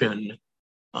Reconstruction,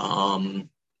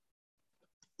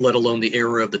 let alone the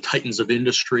era of the titans of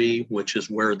industry, which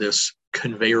is where this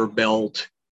conveyor belt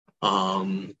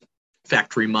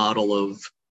factory model of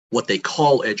what they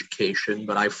call education,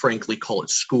 but I frankly call it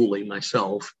schooling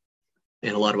myself.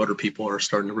 And a lot of other people are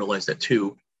starting to realize that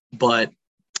too. But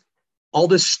all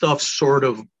this stuff sort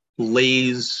of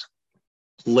lays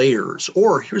layers.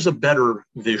 Or here's a better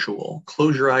visual.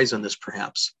 Close your eyes on this,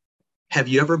 perhaps. Have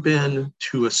you ever been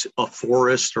to a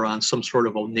forest or on some sort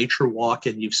of a nature walk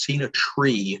and you've seen a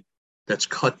tree that's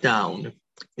cut down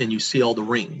and you see all the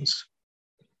rings?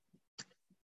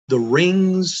 The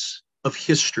rings of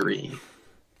history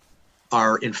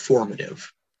are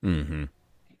informative. Mm-hmm.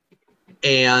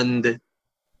 And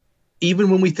even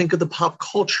when we think of the pop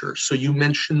culture, so you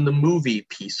mentioned the movie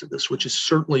piece of this, which is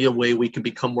certainly a way we can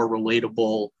become more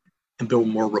relatable and build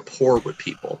more rapport with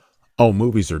people. Oh,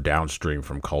 movies are downstream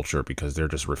from culture because they're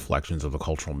just reflections of the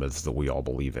cultural myths that we all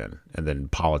believe in. And then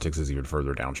politics is even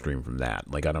further downstream from that.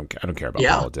 Like I don't care about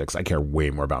politics. I care way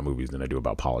more about movies than I do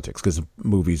about politics, because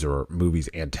movies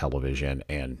and television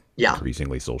and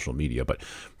increasingly social media, but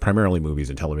primarily movies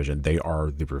and television, they are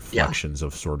the reflections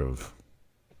of sort of,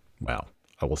 well,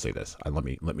 I will say this. Let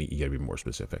me get even more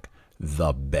specific.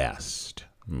 The best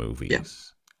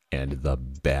movies and the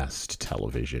best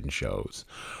television shows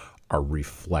are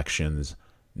reflections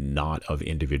not of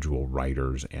individual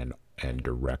writers and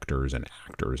directors and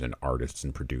actors and artists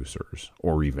and producers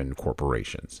or even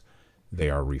corporations. They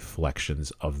are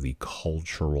reflections of the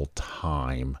cultural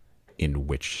time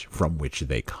from which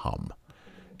they come.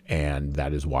 And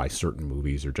that is why certain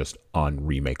movies are just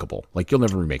unremakeable. Like you'll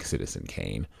never remake Citizen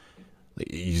Kane.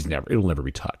 It'll never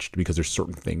be touched, because there's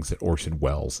certain things that Orson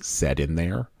Welles said in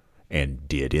there and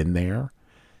did in there.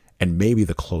 And maybe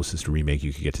the closest remake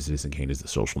you could get to Citizen Kane is The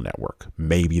Social Network.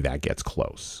 Maybe that gets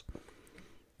close.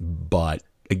 But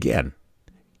again,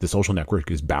 The Social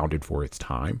Network is bounded for its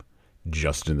time,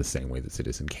 just in the same way that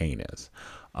Citizen Kane is.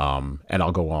 And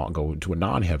I'll go to a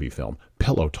non-heavy film,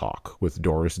 Pillow Talk with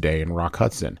Doris Day and Rock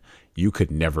Hudson. You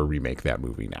could never remake that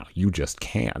movie now. You just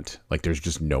can't. Like, there's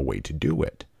just no way to do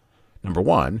it. Number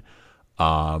one,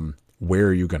 where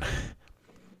are you going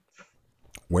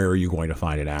to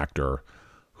find an actor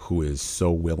who is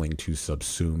so willing to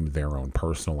subsume their own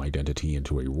personal identity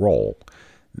into a role,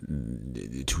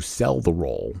 to sell the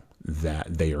role, that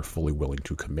they are fully willing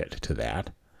to commit to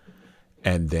that?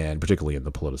 And then, particularly in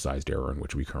the politicized era in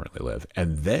which we currently live.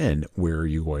 And then where are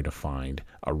you going to find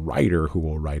a writer who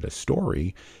will write a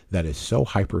story that is so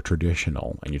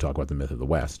hyper-traditional, and you talk about the myth of the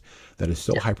West, that is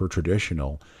so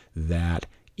hyper-traditional that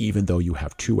even though you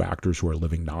have two actors who are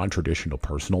living non-traditional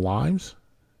personal lives,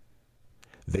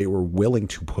 they were willing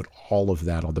to put all of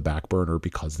that on the back burner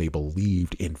because they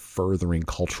believed in furthering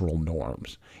cultural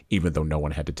norms, even though no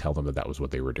one had to tell them that that was what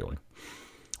they were doing.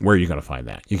 Where are you going to find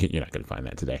that? You're not going to find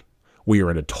that today. We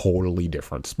are in a totally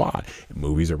different spot.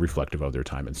 Movies are reflective of their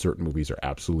time, and certain movies are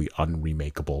absolutely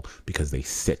unremakeable because they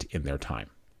sit in their time.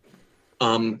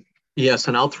 Yes,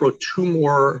 and I'll throw two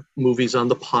more movies on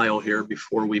the pile here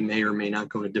before we may or may not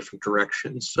go in a different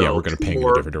direction. So yeah, we're going to ping in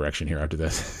a different direction here after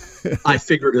this. I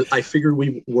figured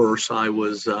we were. So I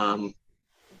was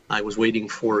waiting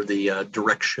for the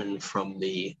direction from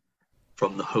the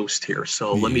host here.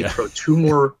 So let me throw two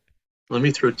more. Let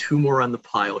me throw two more on the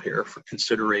pile here for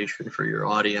consideration for your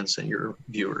audience and your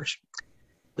viewers.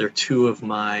 They're two of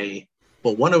my,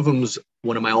 well, one of them's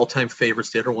one of my all-time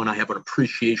favorites. The other one I have an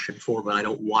appreciation for, but I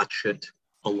don't watch it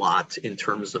a lot in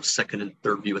terms of second and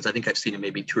third viewings. I think I've seen it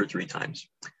maybe 2 or 3 times.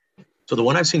 So the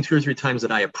one I've seen 2 or 3 times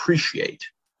that I appreciate,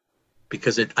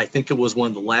 because I think it was one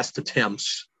of the last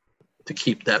attempts to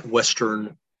keep that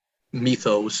Western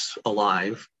mythos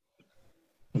alive,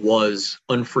 was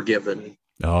Unforgiven.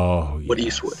 Oh, yes. With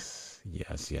Eastwood.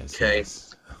 Yes. Okay.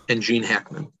 Yes. And Gene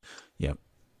Hackman. Yep.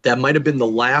 That might have been the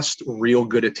last real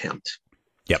good attempt.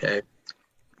 Yep. Okay.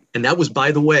 And that was,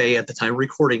 by the way, at the time of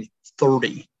recording,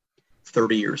 30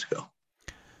 years ago.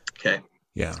 Okay.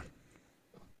 Yeah.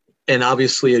 And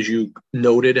obviously, as you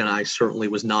noted, and I certainly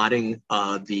was nodding,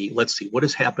 let's see, what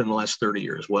has happened in the last 30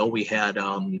 years? Well, we had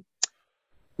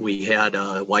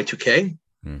Y2K.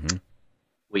 Mm-hmm.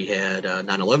 We had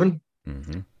 9/11.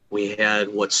 Mm-hmm. We had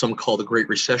what some call the Great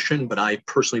Recession, but I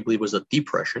personally believe was a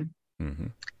depression. Mm-hmm.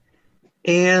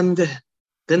 And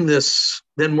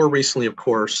then more recently, of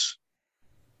course,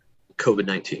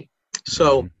 COVID-19.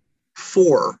 So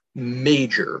 4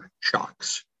 major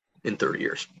shocks in 30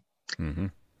 years. Mm-hmm.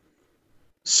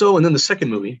 So, and then the second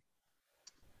movie,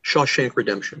 Shawshank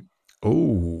Redemption.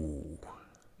 Oh.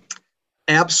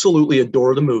 Absolutely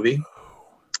adore the movie.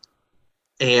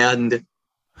 And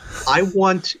I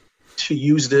want to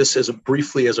use this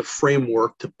briefly as a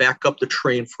framework to back up the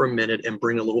train for a minute and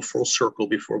bring a little full circle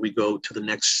before we go to the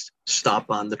next stop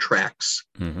on the tracks.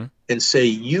 Mm-hmm. And say,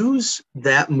 use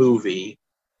that movie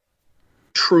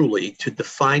truly to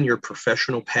define your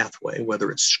professional pathway, whether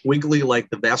it's squiggly like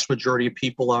the vast majority of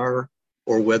people are,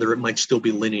 or whether it might still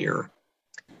be linear.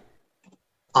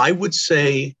 I would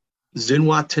say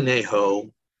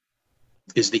Zinwatanejo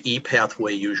is the E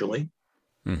pathway usually.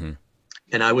 Mm-hmm.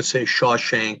 And I would say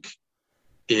Shawshank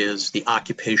is the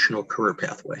occupational career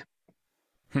pathway.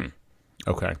 Hmm.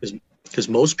 Okay. Because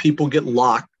most people get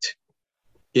locked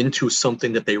into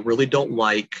something that they really don't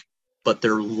like, but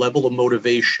their level of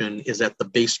motivation is at the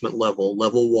basement level,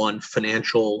 level one,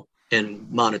 financial and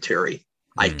monetary.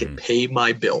 I can Mm-hmm. pay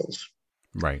my bills.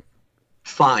 Right.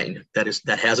 Fine. That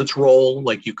has its role,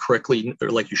 like you correctly, or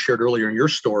like you shared earlier in your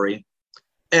story.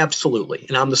 Absolutely.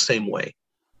 And I'm the same way.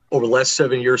 Over the last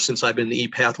 7 years since I've been in the E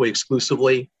pathway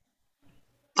exclusively,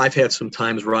 I've had some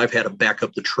times where I've had to back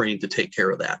up the train to take care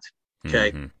of that.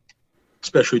 Okay. Mm-hmm.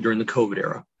 Especially during the COVID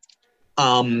era.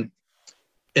 Um,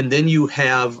 and then you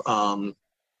have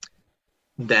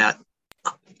that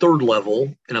third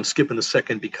level, and I'm skipping the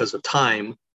second because of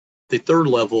time. The third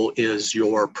level is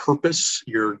your purpose,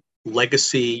 your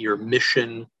legacy, your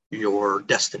mission, your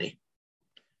destiny.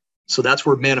 So that's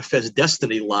where manifest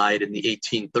destiny lied in the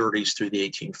 1830s through the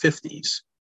 1850s,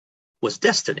 was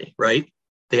destiny, right?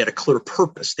 They had a clear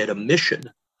purpose, they had a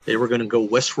mission. They were going to go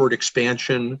westward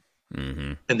expansion,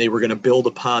 Mm-hmm. and they were going to build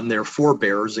upon their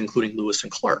forebears, including Lewis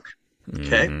and Clark.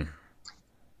 Okay. Mm-hmm.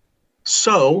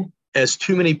 So, as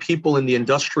too many people in the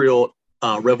industrial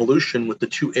revolution with the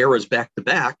two eras back to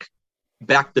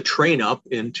back the train up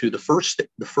into the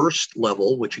first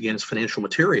level, which again is financial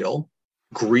material,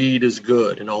 greed is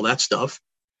good and all that stuff.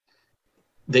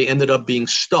 They ended up being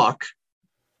stuck,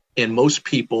 and most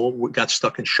people got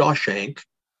stuck in Shawshank.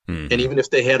 And Mm-hmm. even if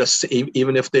they had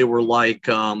even if they were like,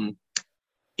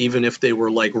 even if they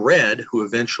were like Red, who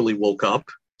eventually woke up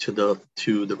to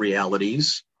the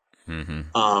realities,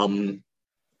 Mm-hmm. um,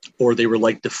 or they were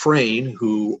like Dufresne,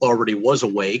 who already was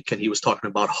awake and he was talking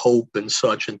about hope and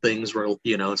such and things where,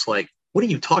 it's like, what are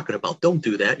you talking about? Don't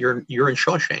do that. You're in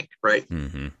Shawshank, right?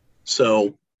 Mm-hmm.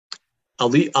 So I'll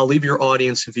leave your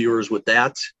audience and viewers with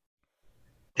that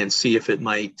and see if it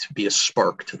might be a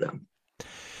spark to them.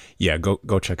 Yeah,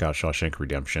 go check out Shawshank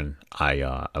Redemption.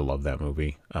 I love that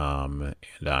movie. And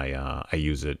I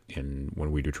use it in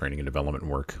when we do training and development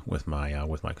work with my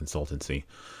consultancy.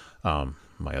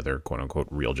 My other quote unquote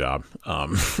real job,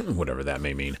 whatever that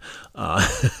may mean. Uh,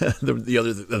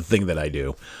 the thing that I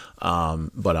do.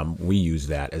 But we use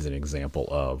that as an example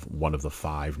of one of the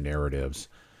five narratives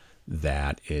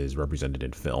that is represented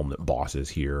in film that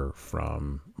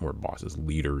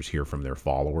leaders hear from their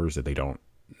followers that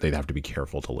they have to be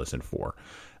careful to listen for.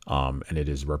 And it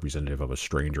is representative of a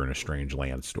stranger in a strange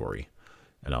land story.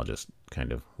 And I'll just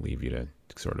kind of leave you to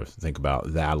sort of think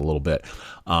about that a little bit.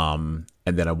 And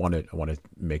then I want to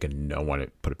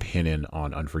put a pin in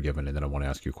on Unforgiven, and then I want to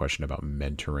ask you a question about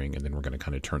mentoring, and then we're going to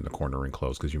kind of turn the corner and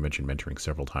close because you mentioned mentoring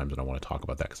several times, and I want to talk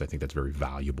about that because I think that's very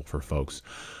valuable for folks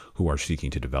who are seeking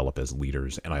to develop as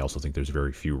leaders. And I also think there's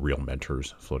very few real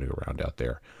mentors floating around out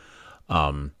there.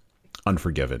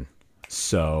 Unforgiven.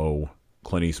 So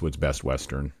Clint Eastwood's best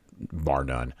Western, bar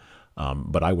none.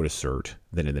 But I would assert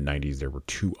that in the 90s there were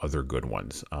two other good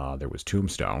ones. There was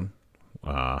Tombstone,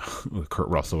 with Kurt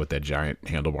Russell with that giant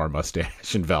handlebar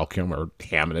mustache and Val Kilmer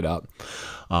hamming it up.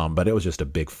 But it was just a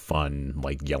big fun,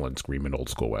 like yelling, screaming old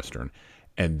school Western.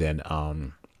 And then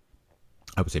I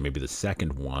would say maybe the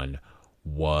second one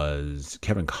was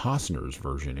Kevin Costner's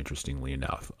version, interestingly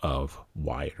enough, of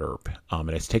Wyatt Earp. And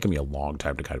it's taken me a long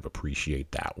time to kind of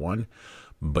appreciate that one.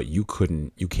 But you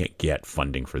can't get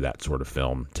funding for that sort of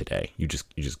film today. You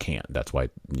just can't. That's why,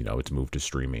 it's moved to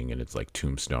streaming, and it's like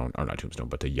Tombstone, or not Tombstone,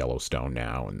 but to Yellowstone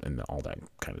now, and all that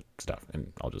kind of stuff.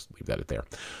 And I'll just leave that at there.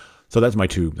 So that's my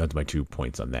two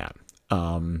points on that.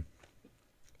 And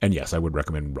yes, I would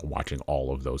recommend watching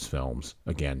all of those films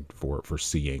again for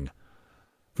seeing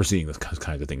the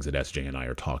kinds of things that SJ and I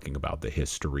are talking about, the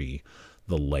history,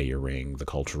 the layering, the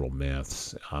cultural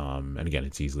myths. And again,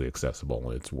 it's easily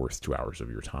accessible. It's worth 2 hours of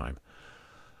your time.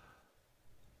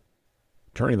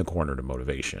 Turning the corner to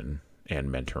motivation and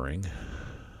mentoring.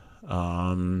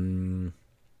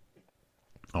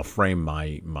 I'll frame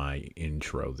my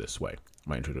intro this way,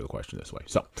 my intro to the question this way.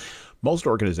 So most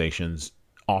organizations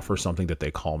offer something that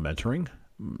they call mentoring,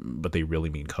 but they really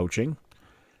mean coaching.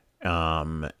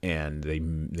 And they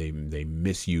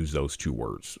misuse those two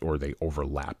words, or they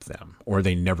overlap them, or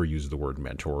they never use the word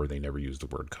mentor, or they never use the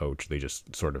word coach. They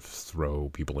just sort of throw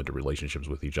people into relationships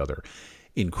with each other,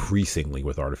 increasingly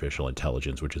with artificial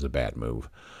intelligence, which is a bad move.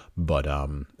 But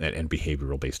and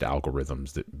behavioral based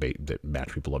algorithms that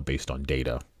match people up based on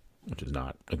data, which is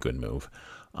not a good move.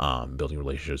 Building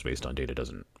relationships based on data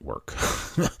doesn't work.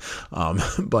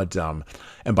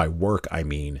 And by work, I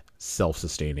mean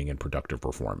self-sustaining and productive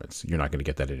performance. You're not going to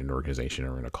get that in an organization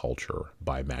or in a culture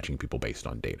by matching people based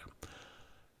on data.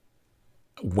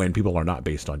 when people are not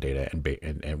based on data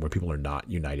and when people are not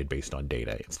united based on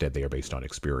data, instead they are based on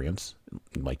experience,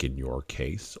 like in your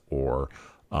case, or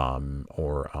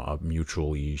a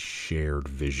mutually shared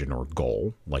vision or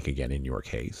goal, like again in your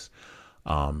case,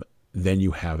 then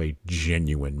you have a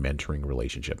genuine mentoring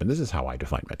relationship. And this is how I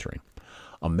define mentoring.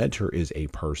 A mentor is a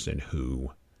person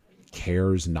who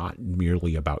cares not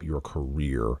merely about your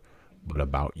career, but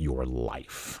about your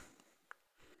life,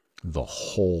 the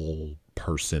whole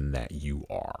person that you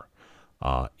are.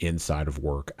 Inside of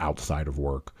work, outside of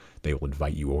work, they will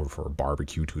invite you over for a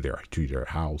barbecue to their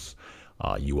house.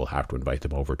 You will have to invite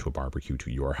them over to a barbecue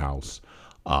to your house.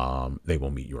 They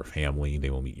will meet your family. They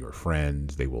will meet your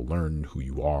friends. They will learn who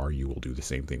you are. You will do the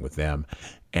same thing with them,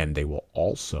 and they will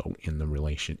also in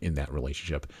that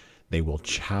relationship, they will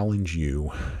challenge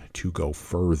you to go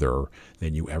further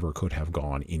than you ever could have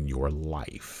gone in your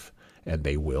life, and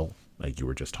they will, like you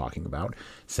were just talking about,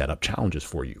 set up challenges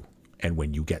for you. And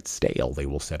when you get stale, they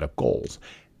will set up goals.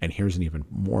 And here's an even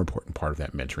more important part of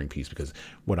that mentoring piece, because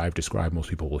what I've described, most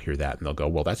people will hear that and they'll go,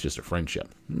 well, that's just a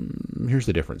friendship. Here's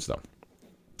the difference, though.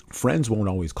 Friends won't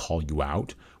always call you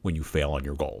out when you fail on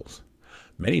your goals.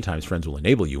 Many times friends will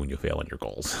enable you when you fail on your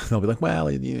goals. They'll be like, well,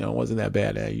 it wasn't that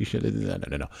bad. You should have.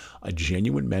 No. A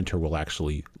genuine mentor will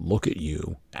actually look at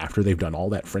you after they've done all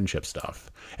that friendship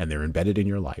stuff and they're embedded in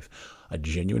your life. A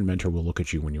genuine mentor will look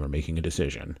at you when you are making a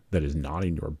decision that is not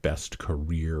in your best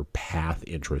career path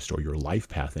interest or your life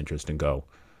path interest and go,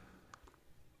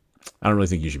 I don't really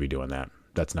think you should be doing that.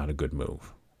 That's not a good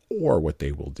move. Or what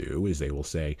they will do is they will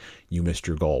say, you missed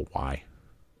your goal. Why?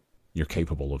 You're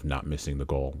capable of not missing the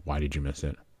goal. Why did you miss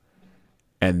it?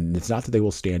 And it's not that they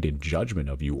will stand in judgment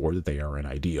of you or that they are an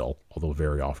ideal, although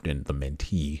very often the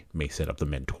mentee may set up the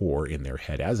mentor in their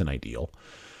head as an ideal.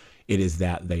 It is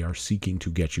that they are seeking to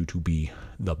get you to be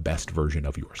the best version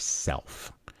of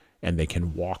yourself. And they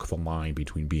can walk the line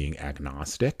between being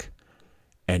agnostic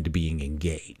and being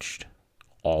engaged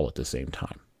all at the same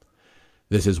time.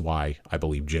 This is why I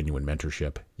believe genuine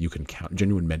mentorship, you can count,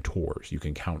 genuine mentors, you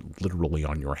can count literally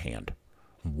on your hand,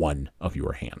 one of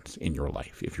your hands in your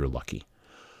life, if you're lucky.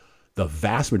 The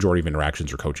vast majority of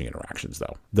interactions are coaching interactions,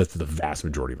 though. That's the vast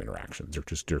majority of interactions.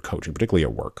 They're coaching, particularly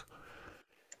at work.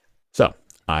 So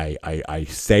I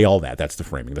say all that. That's the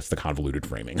framing. That's the convoluted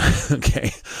framing.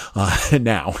 Okay.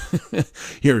 Now,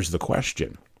 here's the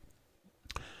question.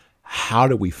 How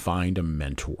do we find a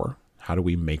mentor? How do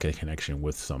we make a connection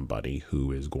with somebody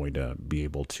who is going to be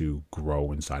able to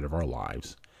grow inside of our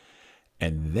lives?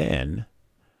 And then,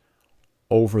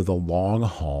 over the long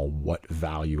haul, what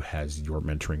value has your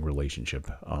mentoring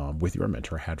relationship with your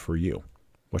mentor had for you?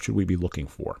 What should we be looking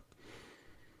for?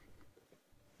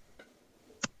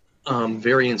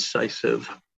 Very incisive.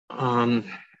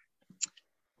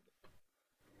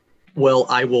 Well,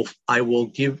 I will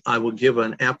give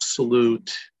an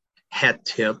absolute hat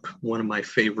tip. One of my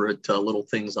favorite little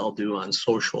things I'll do on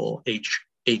social,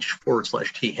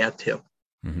 H/T hat tip,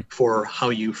 for how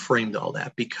you framed all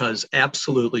that. Because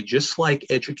absolutely, just like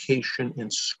education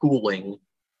and schooling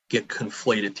get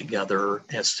conflated together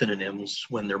as synonyms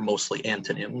when they're mostly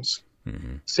antonyms,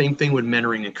 same thing with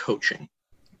mentoring and coaching.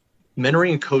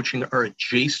 Mentoring and coaching are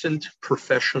adjacent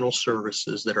professional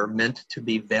services that are meant to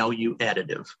be value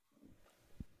additive,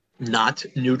 not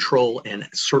neutral, and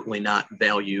certainly not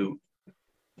value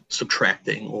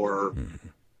subtracting or,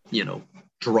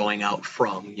 drawing out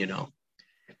from,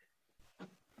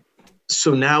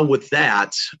 So now with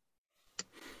that,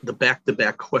 the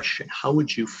back-to-back question, how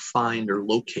would you find or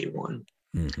locate one?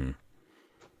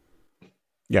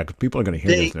 Yeah, because people are going to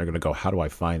hear this and they're going to go, how do I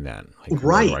find that? Like,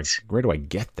 right. Where do I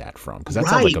get that from? Because that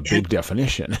sounds like a big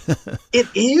definition. It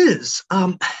is.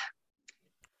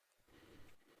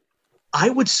 I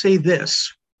would say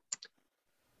this.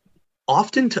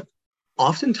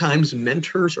 Oftentimes,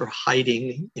 mentors are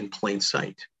hiding in plain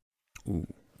sight. Ooh,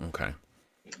 okay.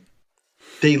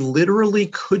 They literally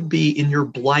could be in your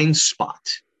blind spot.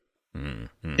 And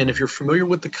if you're familiar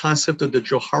with the concept of the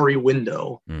Johari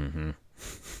window,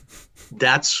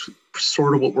 that's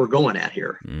sort of what we're going at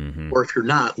here. Or if you're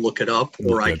not, look it up,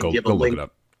 or I can give a link. Look it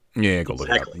up. Yeah, go look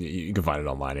it up. You can find it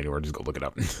online anywhere. Just go look it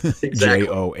up. Exactly.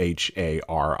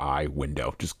 Johari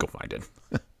window. Just go find it.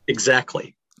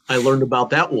 Exactly. I learned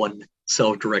about that one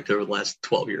self-directed over the last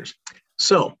 12 years.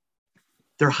 So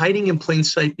they're hiding in plain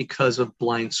sight because of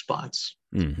blind spots.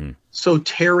 So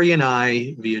Terry and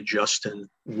I, via Justin,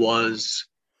 was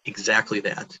exactly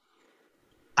that.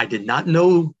 I did not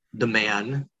know the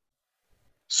man,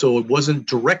 so it wasn't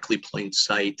directly plain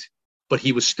sight, but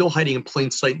he was still hiding in plain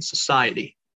sight in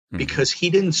society because he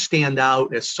didn't stand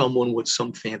out as someone with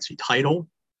some fancy title.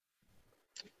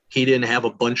 He didn't have a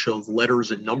bunch of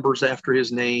letters and numbers after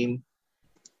his name.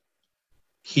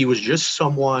 He was just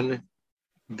someone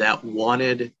that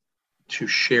wanted to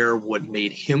share what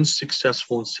made him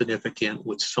successful and significant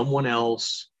with someone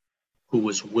else who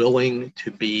was willing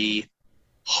to be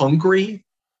hungry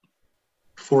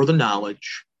for the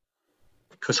knowledge,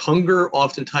 because hunger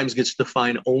oftentimes gets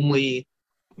defined only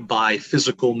by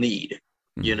physical need,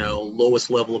 lowest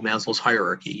level of Maslow's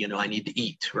hierarchy, I need to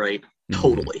eat, right?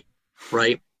 Totally,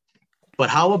 right? But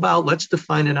how about let's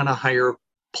define it on a higher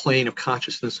plane of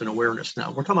consciousness and awareness now.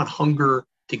 We're talking about hunger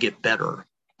to get better,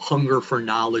 hunger for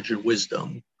knowledge and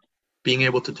wisdom, being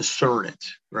able to discern it,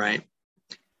 right?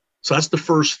 So that's the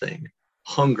first thing,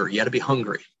 hunger. You got to be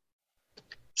hungry.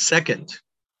 Second,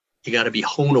 you got to be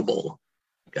honeable.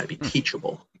 You got to be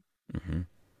teachable.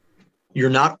 You're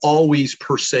not always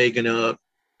per se going to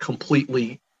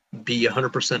completely be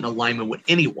 100% in alignment with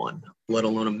anyone, let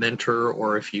alone a mentor,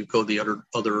 or if you go the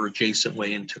other adjacent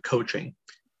way into coaching.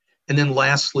 And then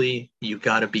lastly, you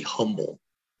got to be humble.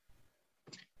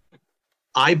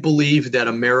 I believe that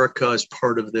America is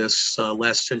part of this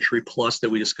last century plus that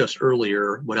we discussed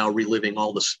earlier, without reliving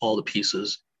all the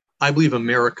pieces. I believe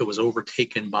America was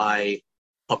overtaken by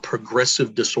a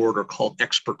progressive disorder called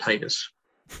expertitis.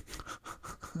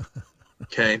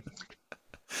 Okay.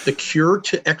 The cure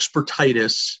to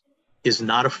expertitis is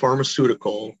not a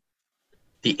pharmaceutical.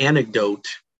 The antidote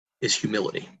is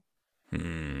humility.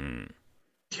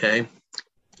 Okay.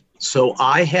 So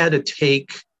I had to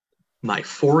take my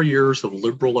 4 years of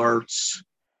liberal arts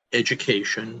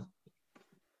education,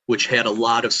 which had a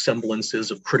lot of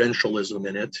semblances of credentialism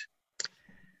in it,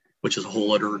 which is a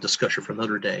whole other discussion for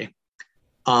another day.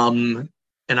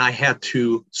 And I had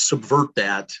to subvert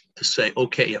that to say,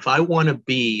 okay, if I want to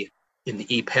be in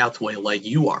the E pathway like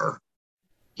you are,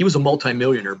 he was a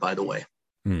multimillionaire, by the way.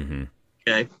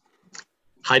 Okay.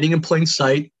 Hiding in plain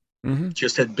sight,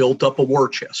 just had built up a war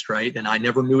chest, right? And I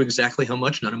never knew exactly how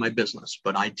much, none of my business.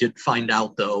 But I did find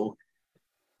out, though,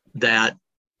 that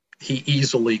he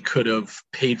easily could have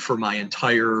paid for my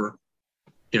entire,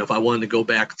 if I wanted to go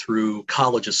back through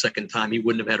college a second time, he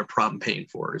wouldn't have had a problem paying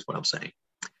for it, is what I'm saying.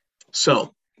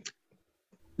 So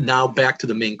now back to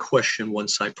the main question.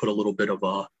 Once I put a little bit of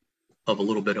a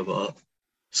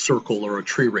circle or a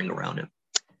tree ring around it,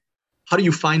 how do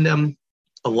you find them?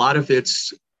 A lot of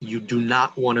it's, you do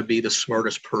not want to be the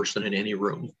smartest person in any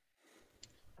room.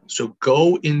 So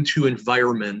go into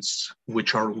environments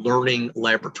which are learning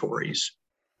laboratories.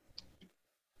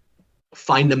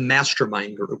 Find a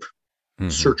mastermind group.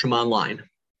 Search them online.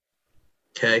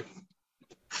 Okay.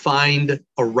 Find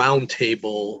a round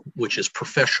table which is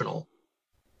professional.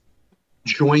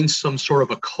 Join some sort of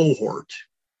a cohort.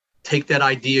 Take that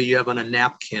idea you have on a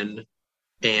napkin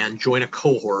and join a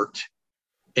cohort.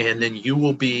 And then you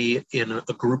will be in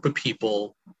a group of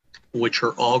people which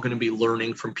are all going to be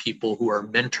learning from people who are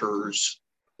mentors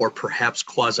or perhaps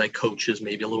quasi-coaches,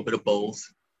 maybe a little bit of both,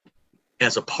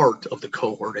 as a part of the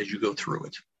cohort as you go through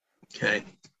it. Okay.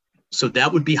 So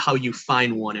that would be how you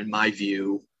find one, in my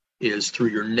view, is through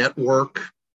your network,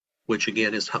 which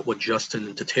again is what Justin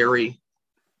and Terry,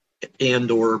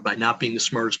 and or by not being the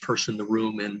smartest person in the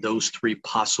room, and those three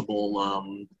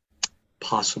possible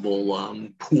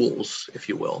pools, if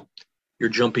you will. You're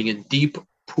jumping in deep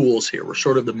pools here. We're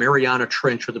sort of the Mariana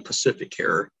Trench or the Pacific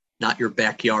here, not your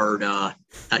backyard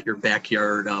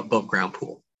above ground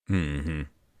pool.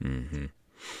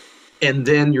 And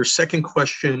then your second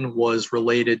question was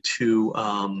related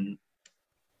to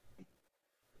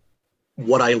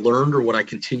what I learned or what I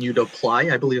continue to apply,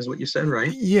 I believe is what you said,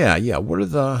 right? Yeah. What are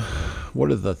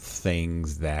the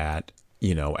things that,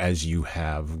 as you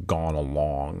have gone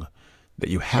along, that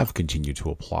you have continued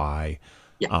to apply,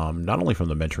 not only from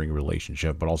the mentoring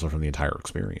relationship, but also from the entire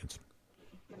experience?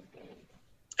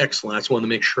 Excellent. I just wanted to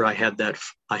make sure I had that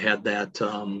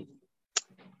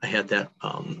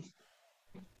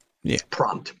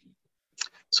prompt.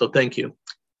 So thank you.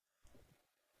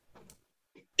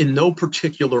 In no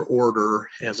particular order,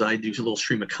 as I do a little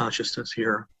stream of consciousness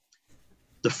here,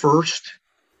 the first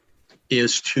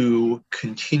is to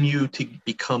continue to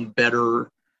become better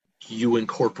you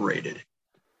incorporated.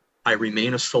 I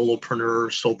remain a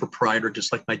solopreneur, sole proprietor,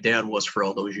 just like my dad was for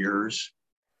all those years.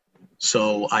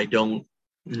 So I don't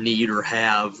need or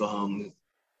have,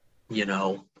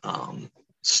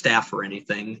 staff or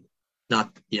anything,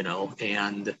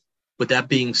 and with that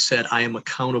being said, I am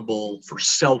accountable for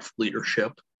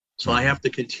self-leadership. So I have to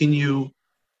continue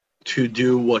to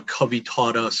do what Covey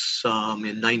taught us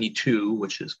in 92,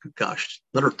 which is,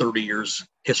 another 30 years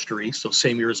history. So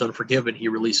same year as Unforgiven, he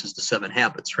releases the 7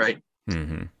 habits, right?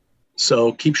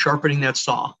 So keep sharpening that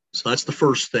saw. So that's the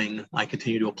first thing I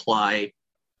continue to apply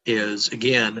is,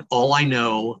 again, all I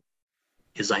know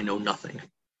is I know nothing.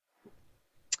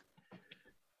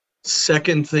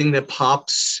 Second thing that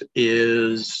pops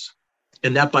is,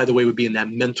 and that, by the way, would be in that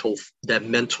mental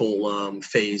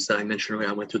phase that I mentioned earlier.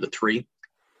 I went through the 3.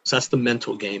 So that's the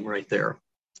mental game right there.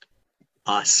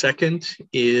 Second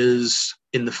is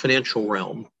in the financial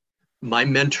realm. My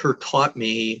mentor taught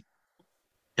me,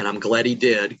 and I'm glad he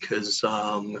did, because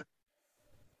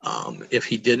if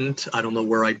he didn't, I don't know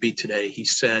where I'd be today. He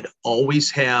said, always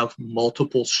have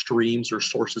multiple streams or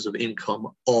sources of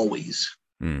income, always.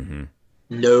 Mm-hmm.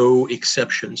 No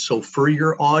exception. So for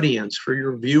your audience, for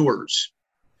your viewers,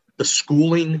 the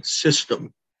schooling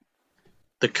system,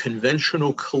 the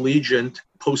conventional collegiate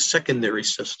post-secondary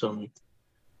system,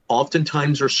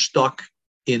 oftentimes are stuck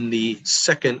in the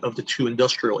second of the 2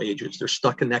 industrial ages. They're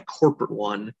stuck in that corporate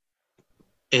one,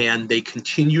 and they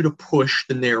continue to push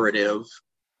the narrative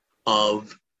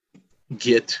of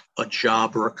get a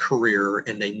job or a career,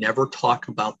 and they never talk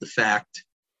about the fact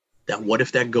that what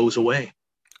if that goes away?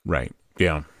 Right.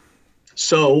 Yeah.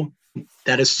 So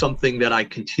that is something that I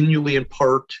continually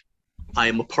impart. I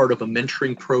am a part of a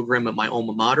mentoring program at my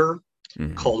alma mater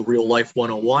called Real Life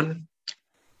 101.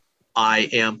 I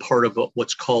am part of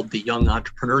what's called the Young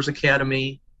Entrepreneurs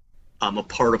Academy. I'm a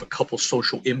part of a couple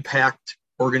social impact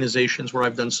organizations where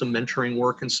I've done some mentoring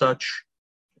work and such.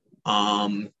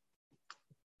 And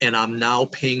I'm now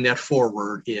paying that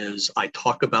forward is I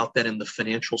talk about that in the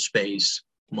financial space,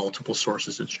 multiple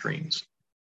sources and streams.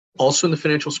 Also in the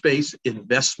financial space,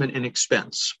 investment and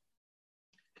expense.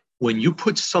 When you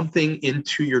put something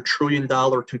into your $1 trillion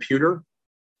computer,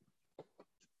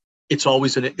 it's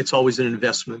always an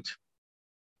investment.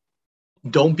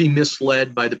 Don't be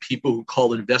misled by the people who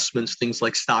call investments things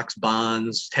like stocks,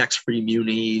 bonds, tax-free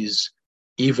munis,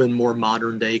 even more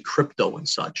modern day crypto and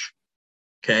such.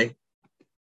 Okay.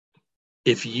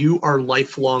 If you are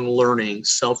lifelong learning,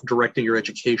 self-directing your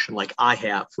education like I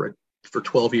have for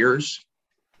 12 years,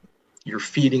 you're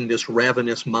feeding this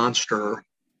ravenous monster,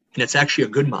 and it's actually a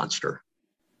good monster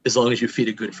as long as you feed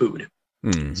it good food.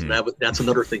 Mm-hmm. So that's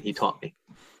another thing he taught me.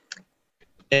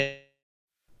 And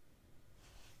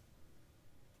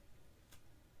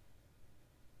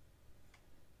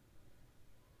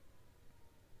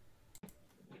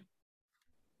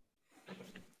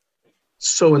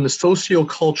so in the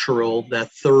sociocultural,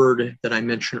 that third that I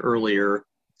mentioned earlier,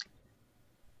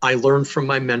 I learned from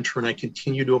my mentor, and I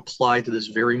continue to apply to this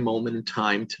very moment in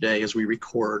time today as we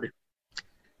record.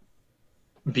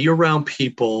 Be around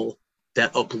people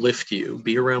that uplift you.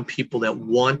 Be around people that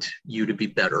want you to be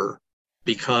better.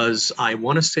 Because I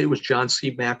want to say it was John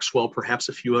C. Maxwell, perhaps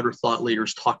a few other thought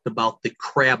leaders, talked about the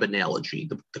crab analogy,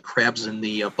 the crabs in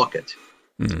the bucket.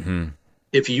 Mm-hmm.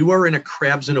 If you are in a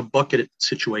crabs in a bucket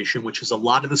situation, which is a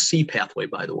lot of the C pathway,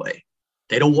 by the way,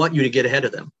 they don't want you to get ahead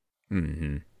of them.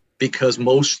 Mm-hmm. Because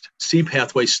most C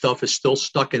pathway stuff is still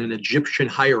stuck in an Egyptian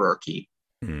hierarchy,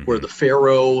 mm-hmm. where the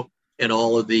pharaoh and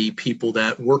all of the people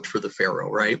that worked for the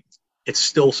pharaoh, right? It's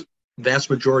still, vast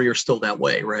majority are still that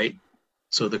way, right?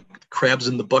 So the crabs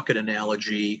in the bucket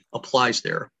analogy applies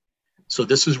there. So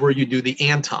this is where you do the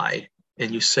anti,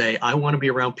 and you say, I want to be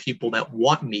around people that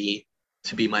want me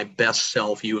to be my best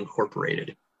self, you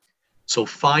incorporated. So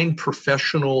find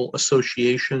professional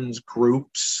associations,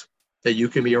 groups that you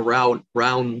can be around,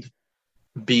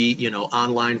 be,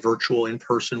 online, virtual, in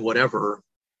person, whatever,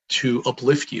 to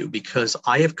uplift you. Because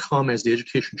I have come as the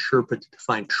education Sherpa to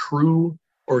define true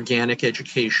organic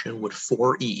education with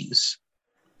 4 E's.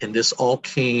 And this all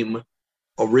came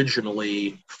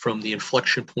originally from the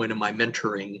inflection point of my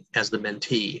mentoring as the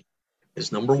mentee.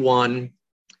 Is number 1,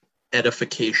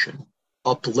 edification,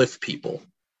 uplift people.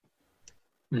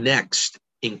 Next,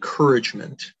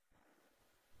 encouragement.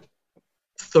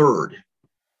 Third,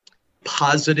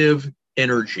 positive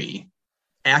energy.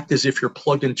 Act as if you're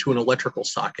plugged into an electrical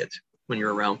socket when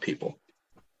you're around people.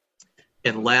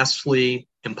 And lastly,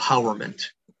 empowerment.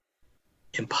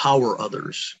 Empower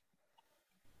others.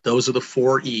 Those are the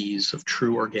 4 E's of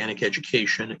true organic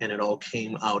education, and it all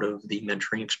came out of the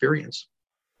mentoring experience.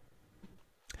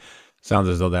 Sounds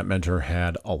as though that mentor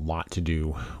had a lot to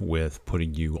do with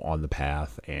putting you on the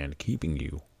path and keeping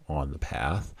you on the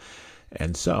path.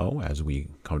 And so, as we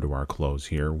come to our close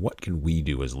here, what can we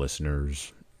do as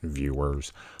listeners,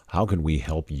 viewers? How can we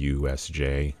help you,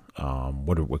 SJ?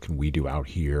 What can we do out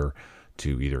here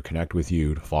to either connect with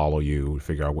you, to follow you, to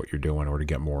figure out what you're doing, or to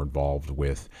get more involved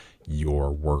with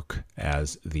your work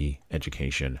as the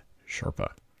education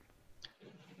Sherpa?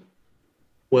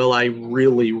 Well, I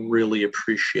really, really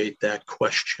appreciate that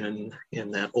question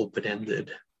and that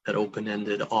open-ended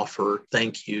offer.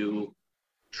 Thank you,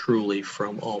 truly,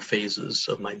 from all phases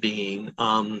of my being.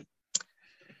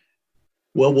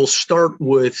 Well, we'll start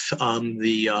with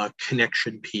the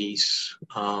connection piece.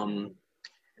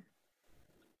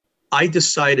 I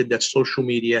decided that social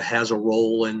media has a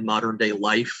role in modern day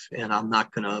life, and I'm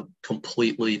not going to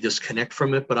completely disconnect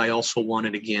from it, but I also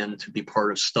wanted, again, to be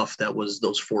part of stuff that was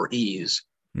those four E's.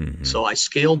 Mm-hmm. So I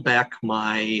scaled back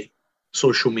my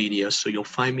social media. So you'll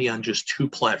find me on just two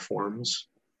platforms,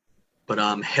 but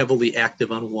I'm heavily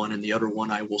active on one, and the other one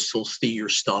I will still see your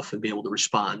stuff and be able to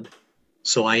respond.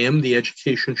 So I am the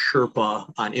Education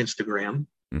Sherpa on Instagram.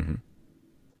 Mm-hmm.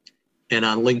 And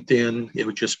on LinkedIn, it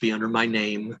would just be under my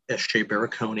name, S.J.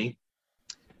 Barakony.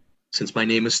 Since my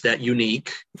name is that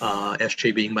unique,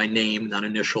 S.J. being my name, not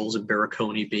initials, and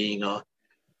Barakony being a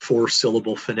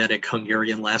four-syllable phonetic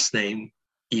Hungarian last name,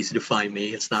 easy to find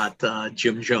me. It's not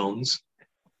Jim Jones.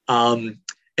 And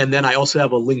then I also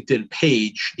have a LinkedIn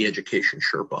page, The Education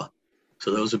Sherpa.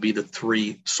 So those would be the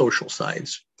three social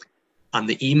sides. On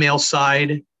the email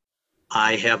side,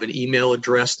 I have an email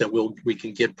address that we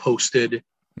can get posted.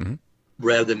 Mm-hmm.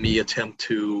 Rather than me attempt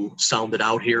to sound it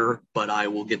out here, but I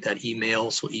will get that email.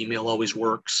 So email always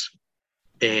works.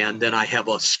 And then I have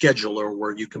a scheduler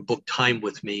where you can book time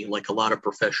with me like a lot of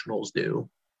professionals do.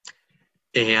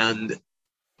 And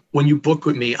when you book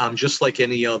with me, I'm just like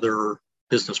any other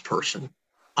business person.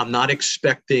 I'm not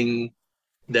expecting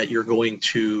that you're going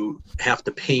to have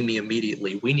to pay me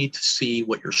immediately. We need to see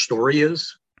what your story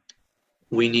is.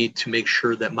 We need to make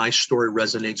sure that my story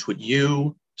resonates with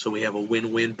you. So we have a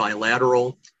win-win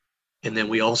bilateral. And then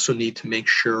we also need to make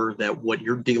sure that what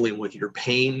you're dealing with, your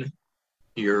pain,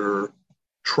 your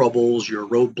troubles, your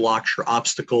roadblocks, your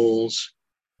obstacles,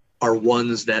 are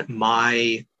ones that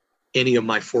any of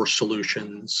my four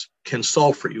solutions can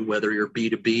solve for you, whether you're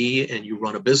B2B and you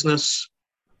run a business,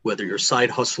 whether you're a side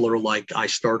hustler like I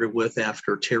started with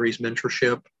after Terry's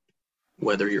mentorship,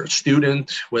 whether you're a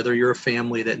student, whether you're a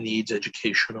family that needs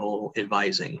educational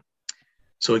advising.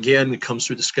 So again, it comes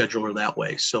through the scheduler that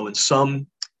way. So in some,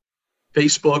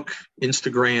 Facebook,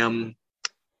 Instagram,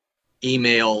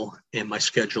 email, and my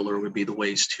scheduler would be the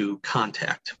ways to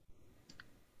contact.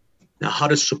 Now, how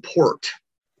to support.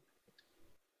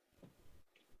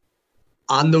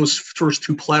 On those first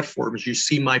two platforms, you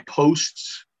see my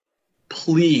posts.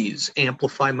 Please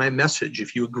amplify my message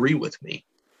if you agree with me.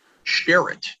 Share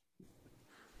it.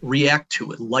 React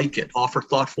to it, like it, offer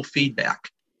thoughtful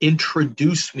feedback.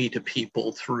 Introduce me to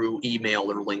people through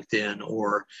email or LinkedIn,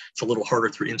 or it's a little harder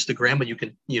through Instagram, but you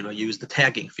can, use the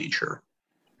tagging feature.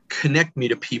 Connect me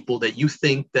to people that you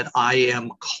think that I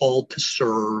am called to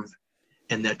serve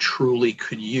and that truly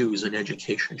could use an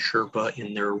education Sherpa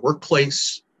in their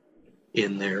workplace,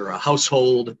 in their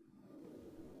household.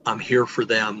 I'm here for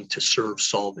them to serve,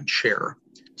 solve, and share.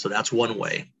 So that's one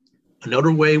way.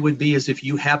 Another way would be is if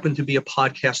you happen to be a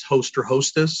podcast host or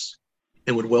hostess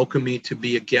and would welcome me to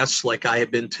be a guest like I have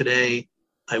been today,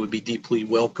 I would be deeply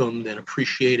welcomed and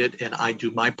appreciated. And I do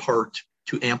my part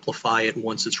to amplify it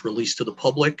once it's released to the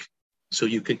public. So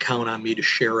you can count on me to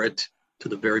share it to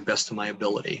the very best of my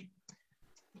ability.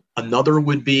 Another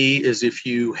would be is if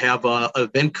you have an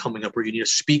event coming up where you need a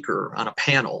speaker on a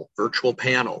panel, virtual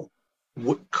panel,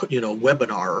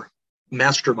 webinar,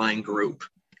 mastermind group,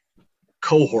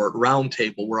 cohort,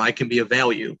 roundtable where I can be of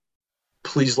value,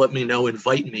 please let me know,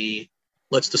 invite me,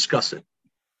 let's discuss it.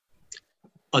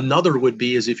 Another would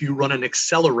be is if you run an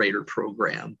accelerator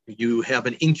program, you have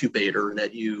an incubator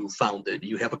that you founded,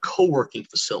 you have a co-working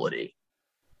facility.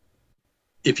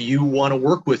 If you want to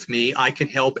work with me, I can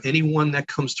help anyone that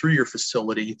comes through your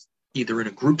facility, either in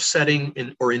a group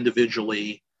setting or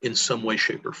individually in some way,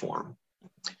 shape, or form.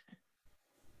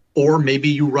 Or maybe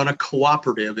you run a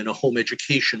cooperative in a home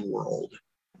education world,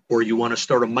 or you want to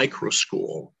start a micro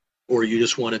school, or you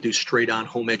just want to do straight on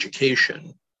home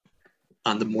education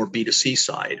on the more B2C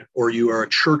side, or you are a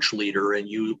church leader and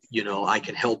I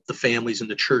can help the families in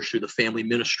the church through the family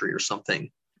ministry or something.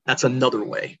 That's another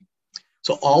way.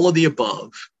 So all of the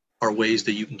above are ways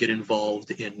that you can get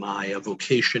involved in my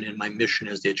vocation and my mission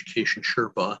as the Education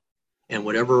Sherpa. And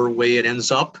whatever way it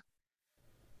ends up,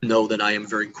 know that I am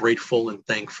very grateful and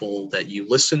thankful that you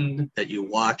listened, that you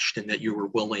watched, and that you were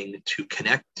willing to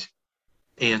connect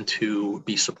and to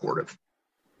be supportive.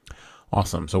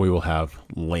 Awesome. So we will have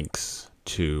links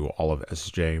to all of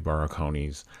S.J.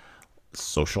 Barakony's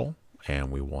social, and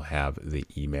we will have the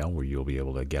email where you'll be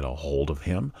able to get a hold of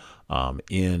him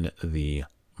in the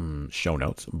show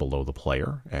notes below the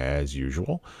player, as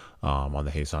usual, on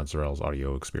the Jesan Sorrells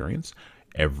audio experience.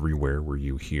 Everywhere where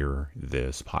you hear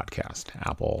this podcast,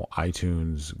 Apple,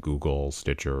 iTunes, Google,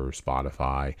 Stitcher,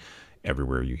 Spotify,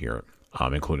 everywhere you hear it,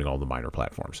 including all the minor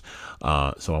platforms.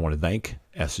 So I want to thank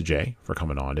SJ for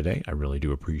coming on today. I really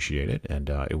do appreciate it. And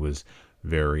it was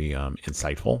very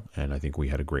insightful, and I think we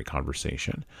had a great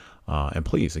conversation. And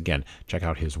please, again, check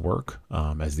out his work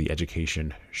as the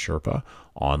Education Sherpa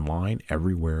online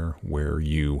everywhere where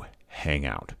you hang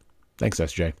out. Thanks,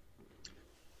 SJ.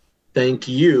 Thank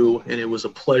you. And it was a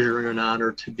pleasure and an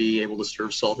honor to be able to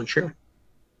serve, solve, and share.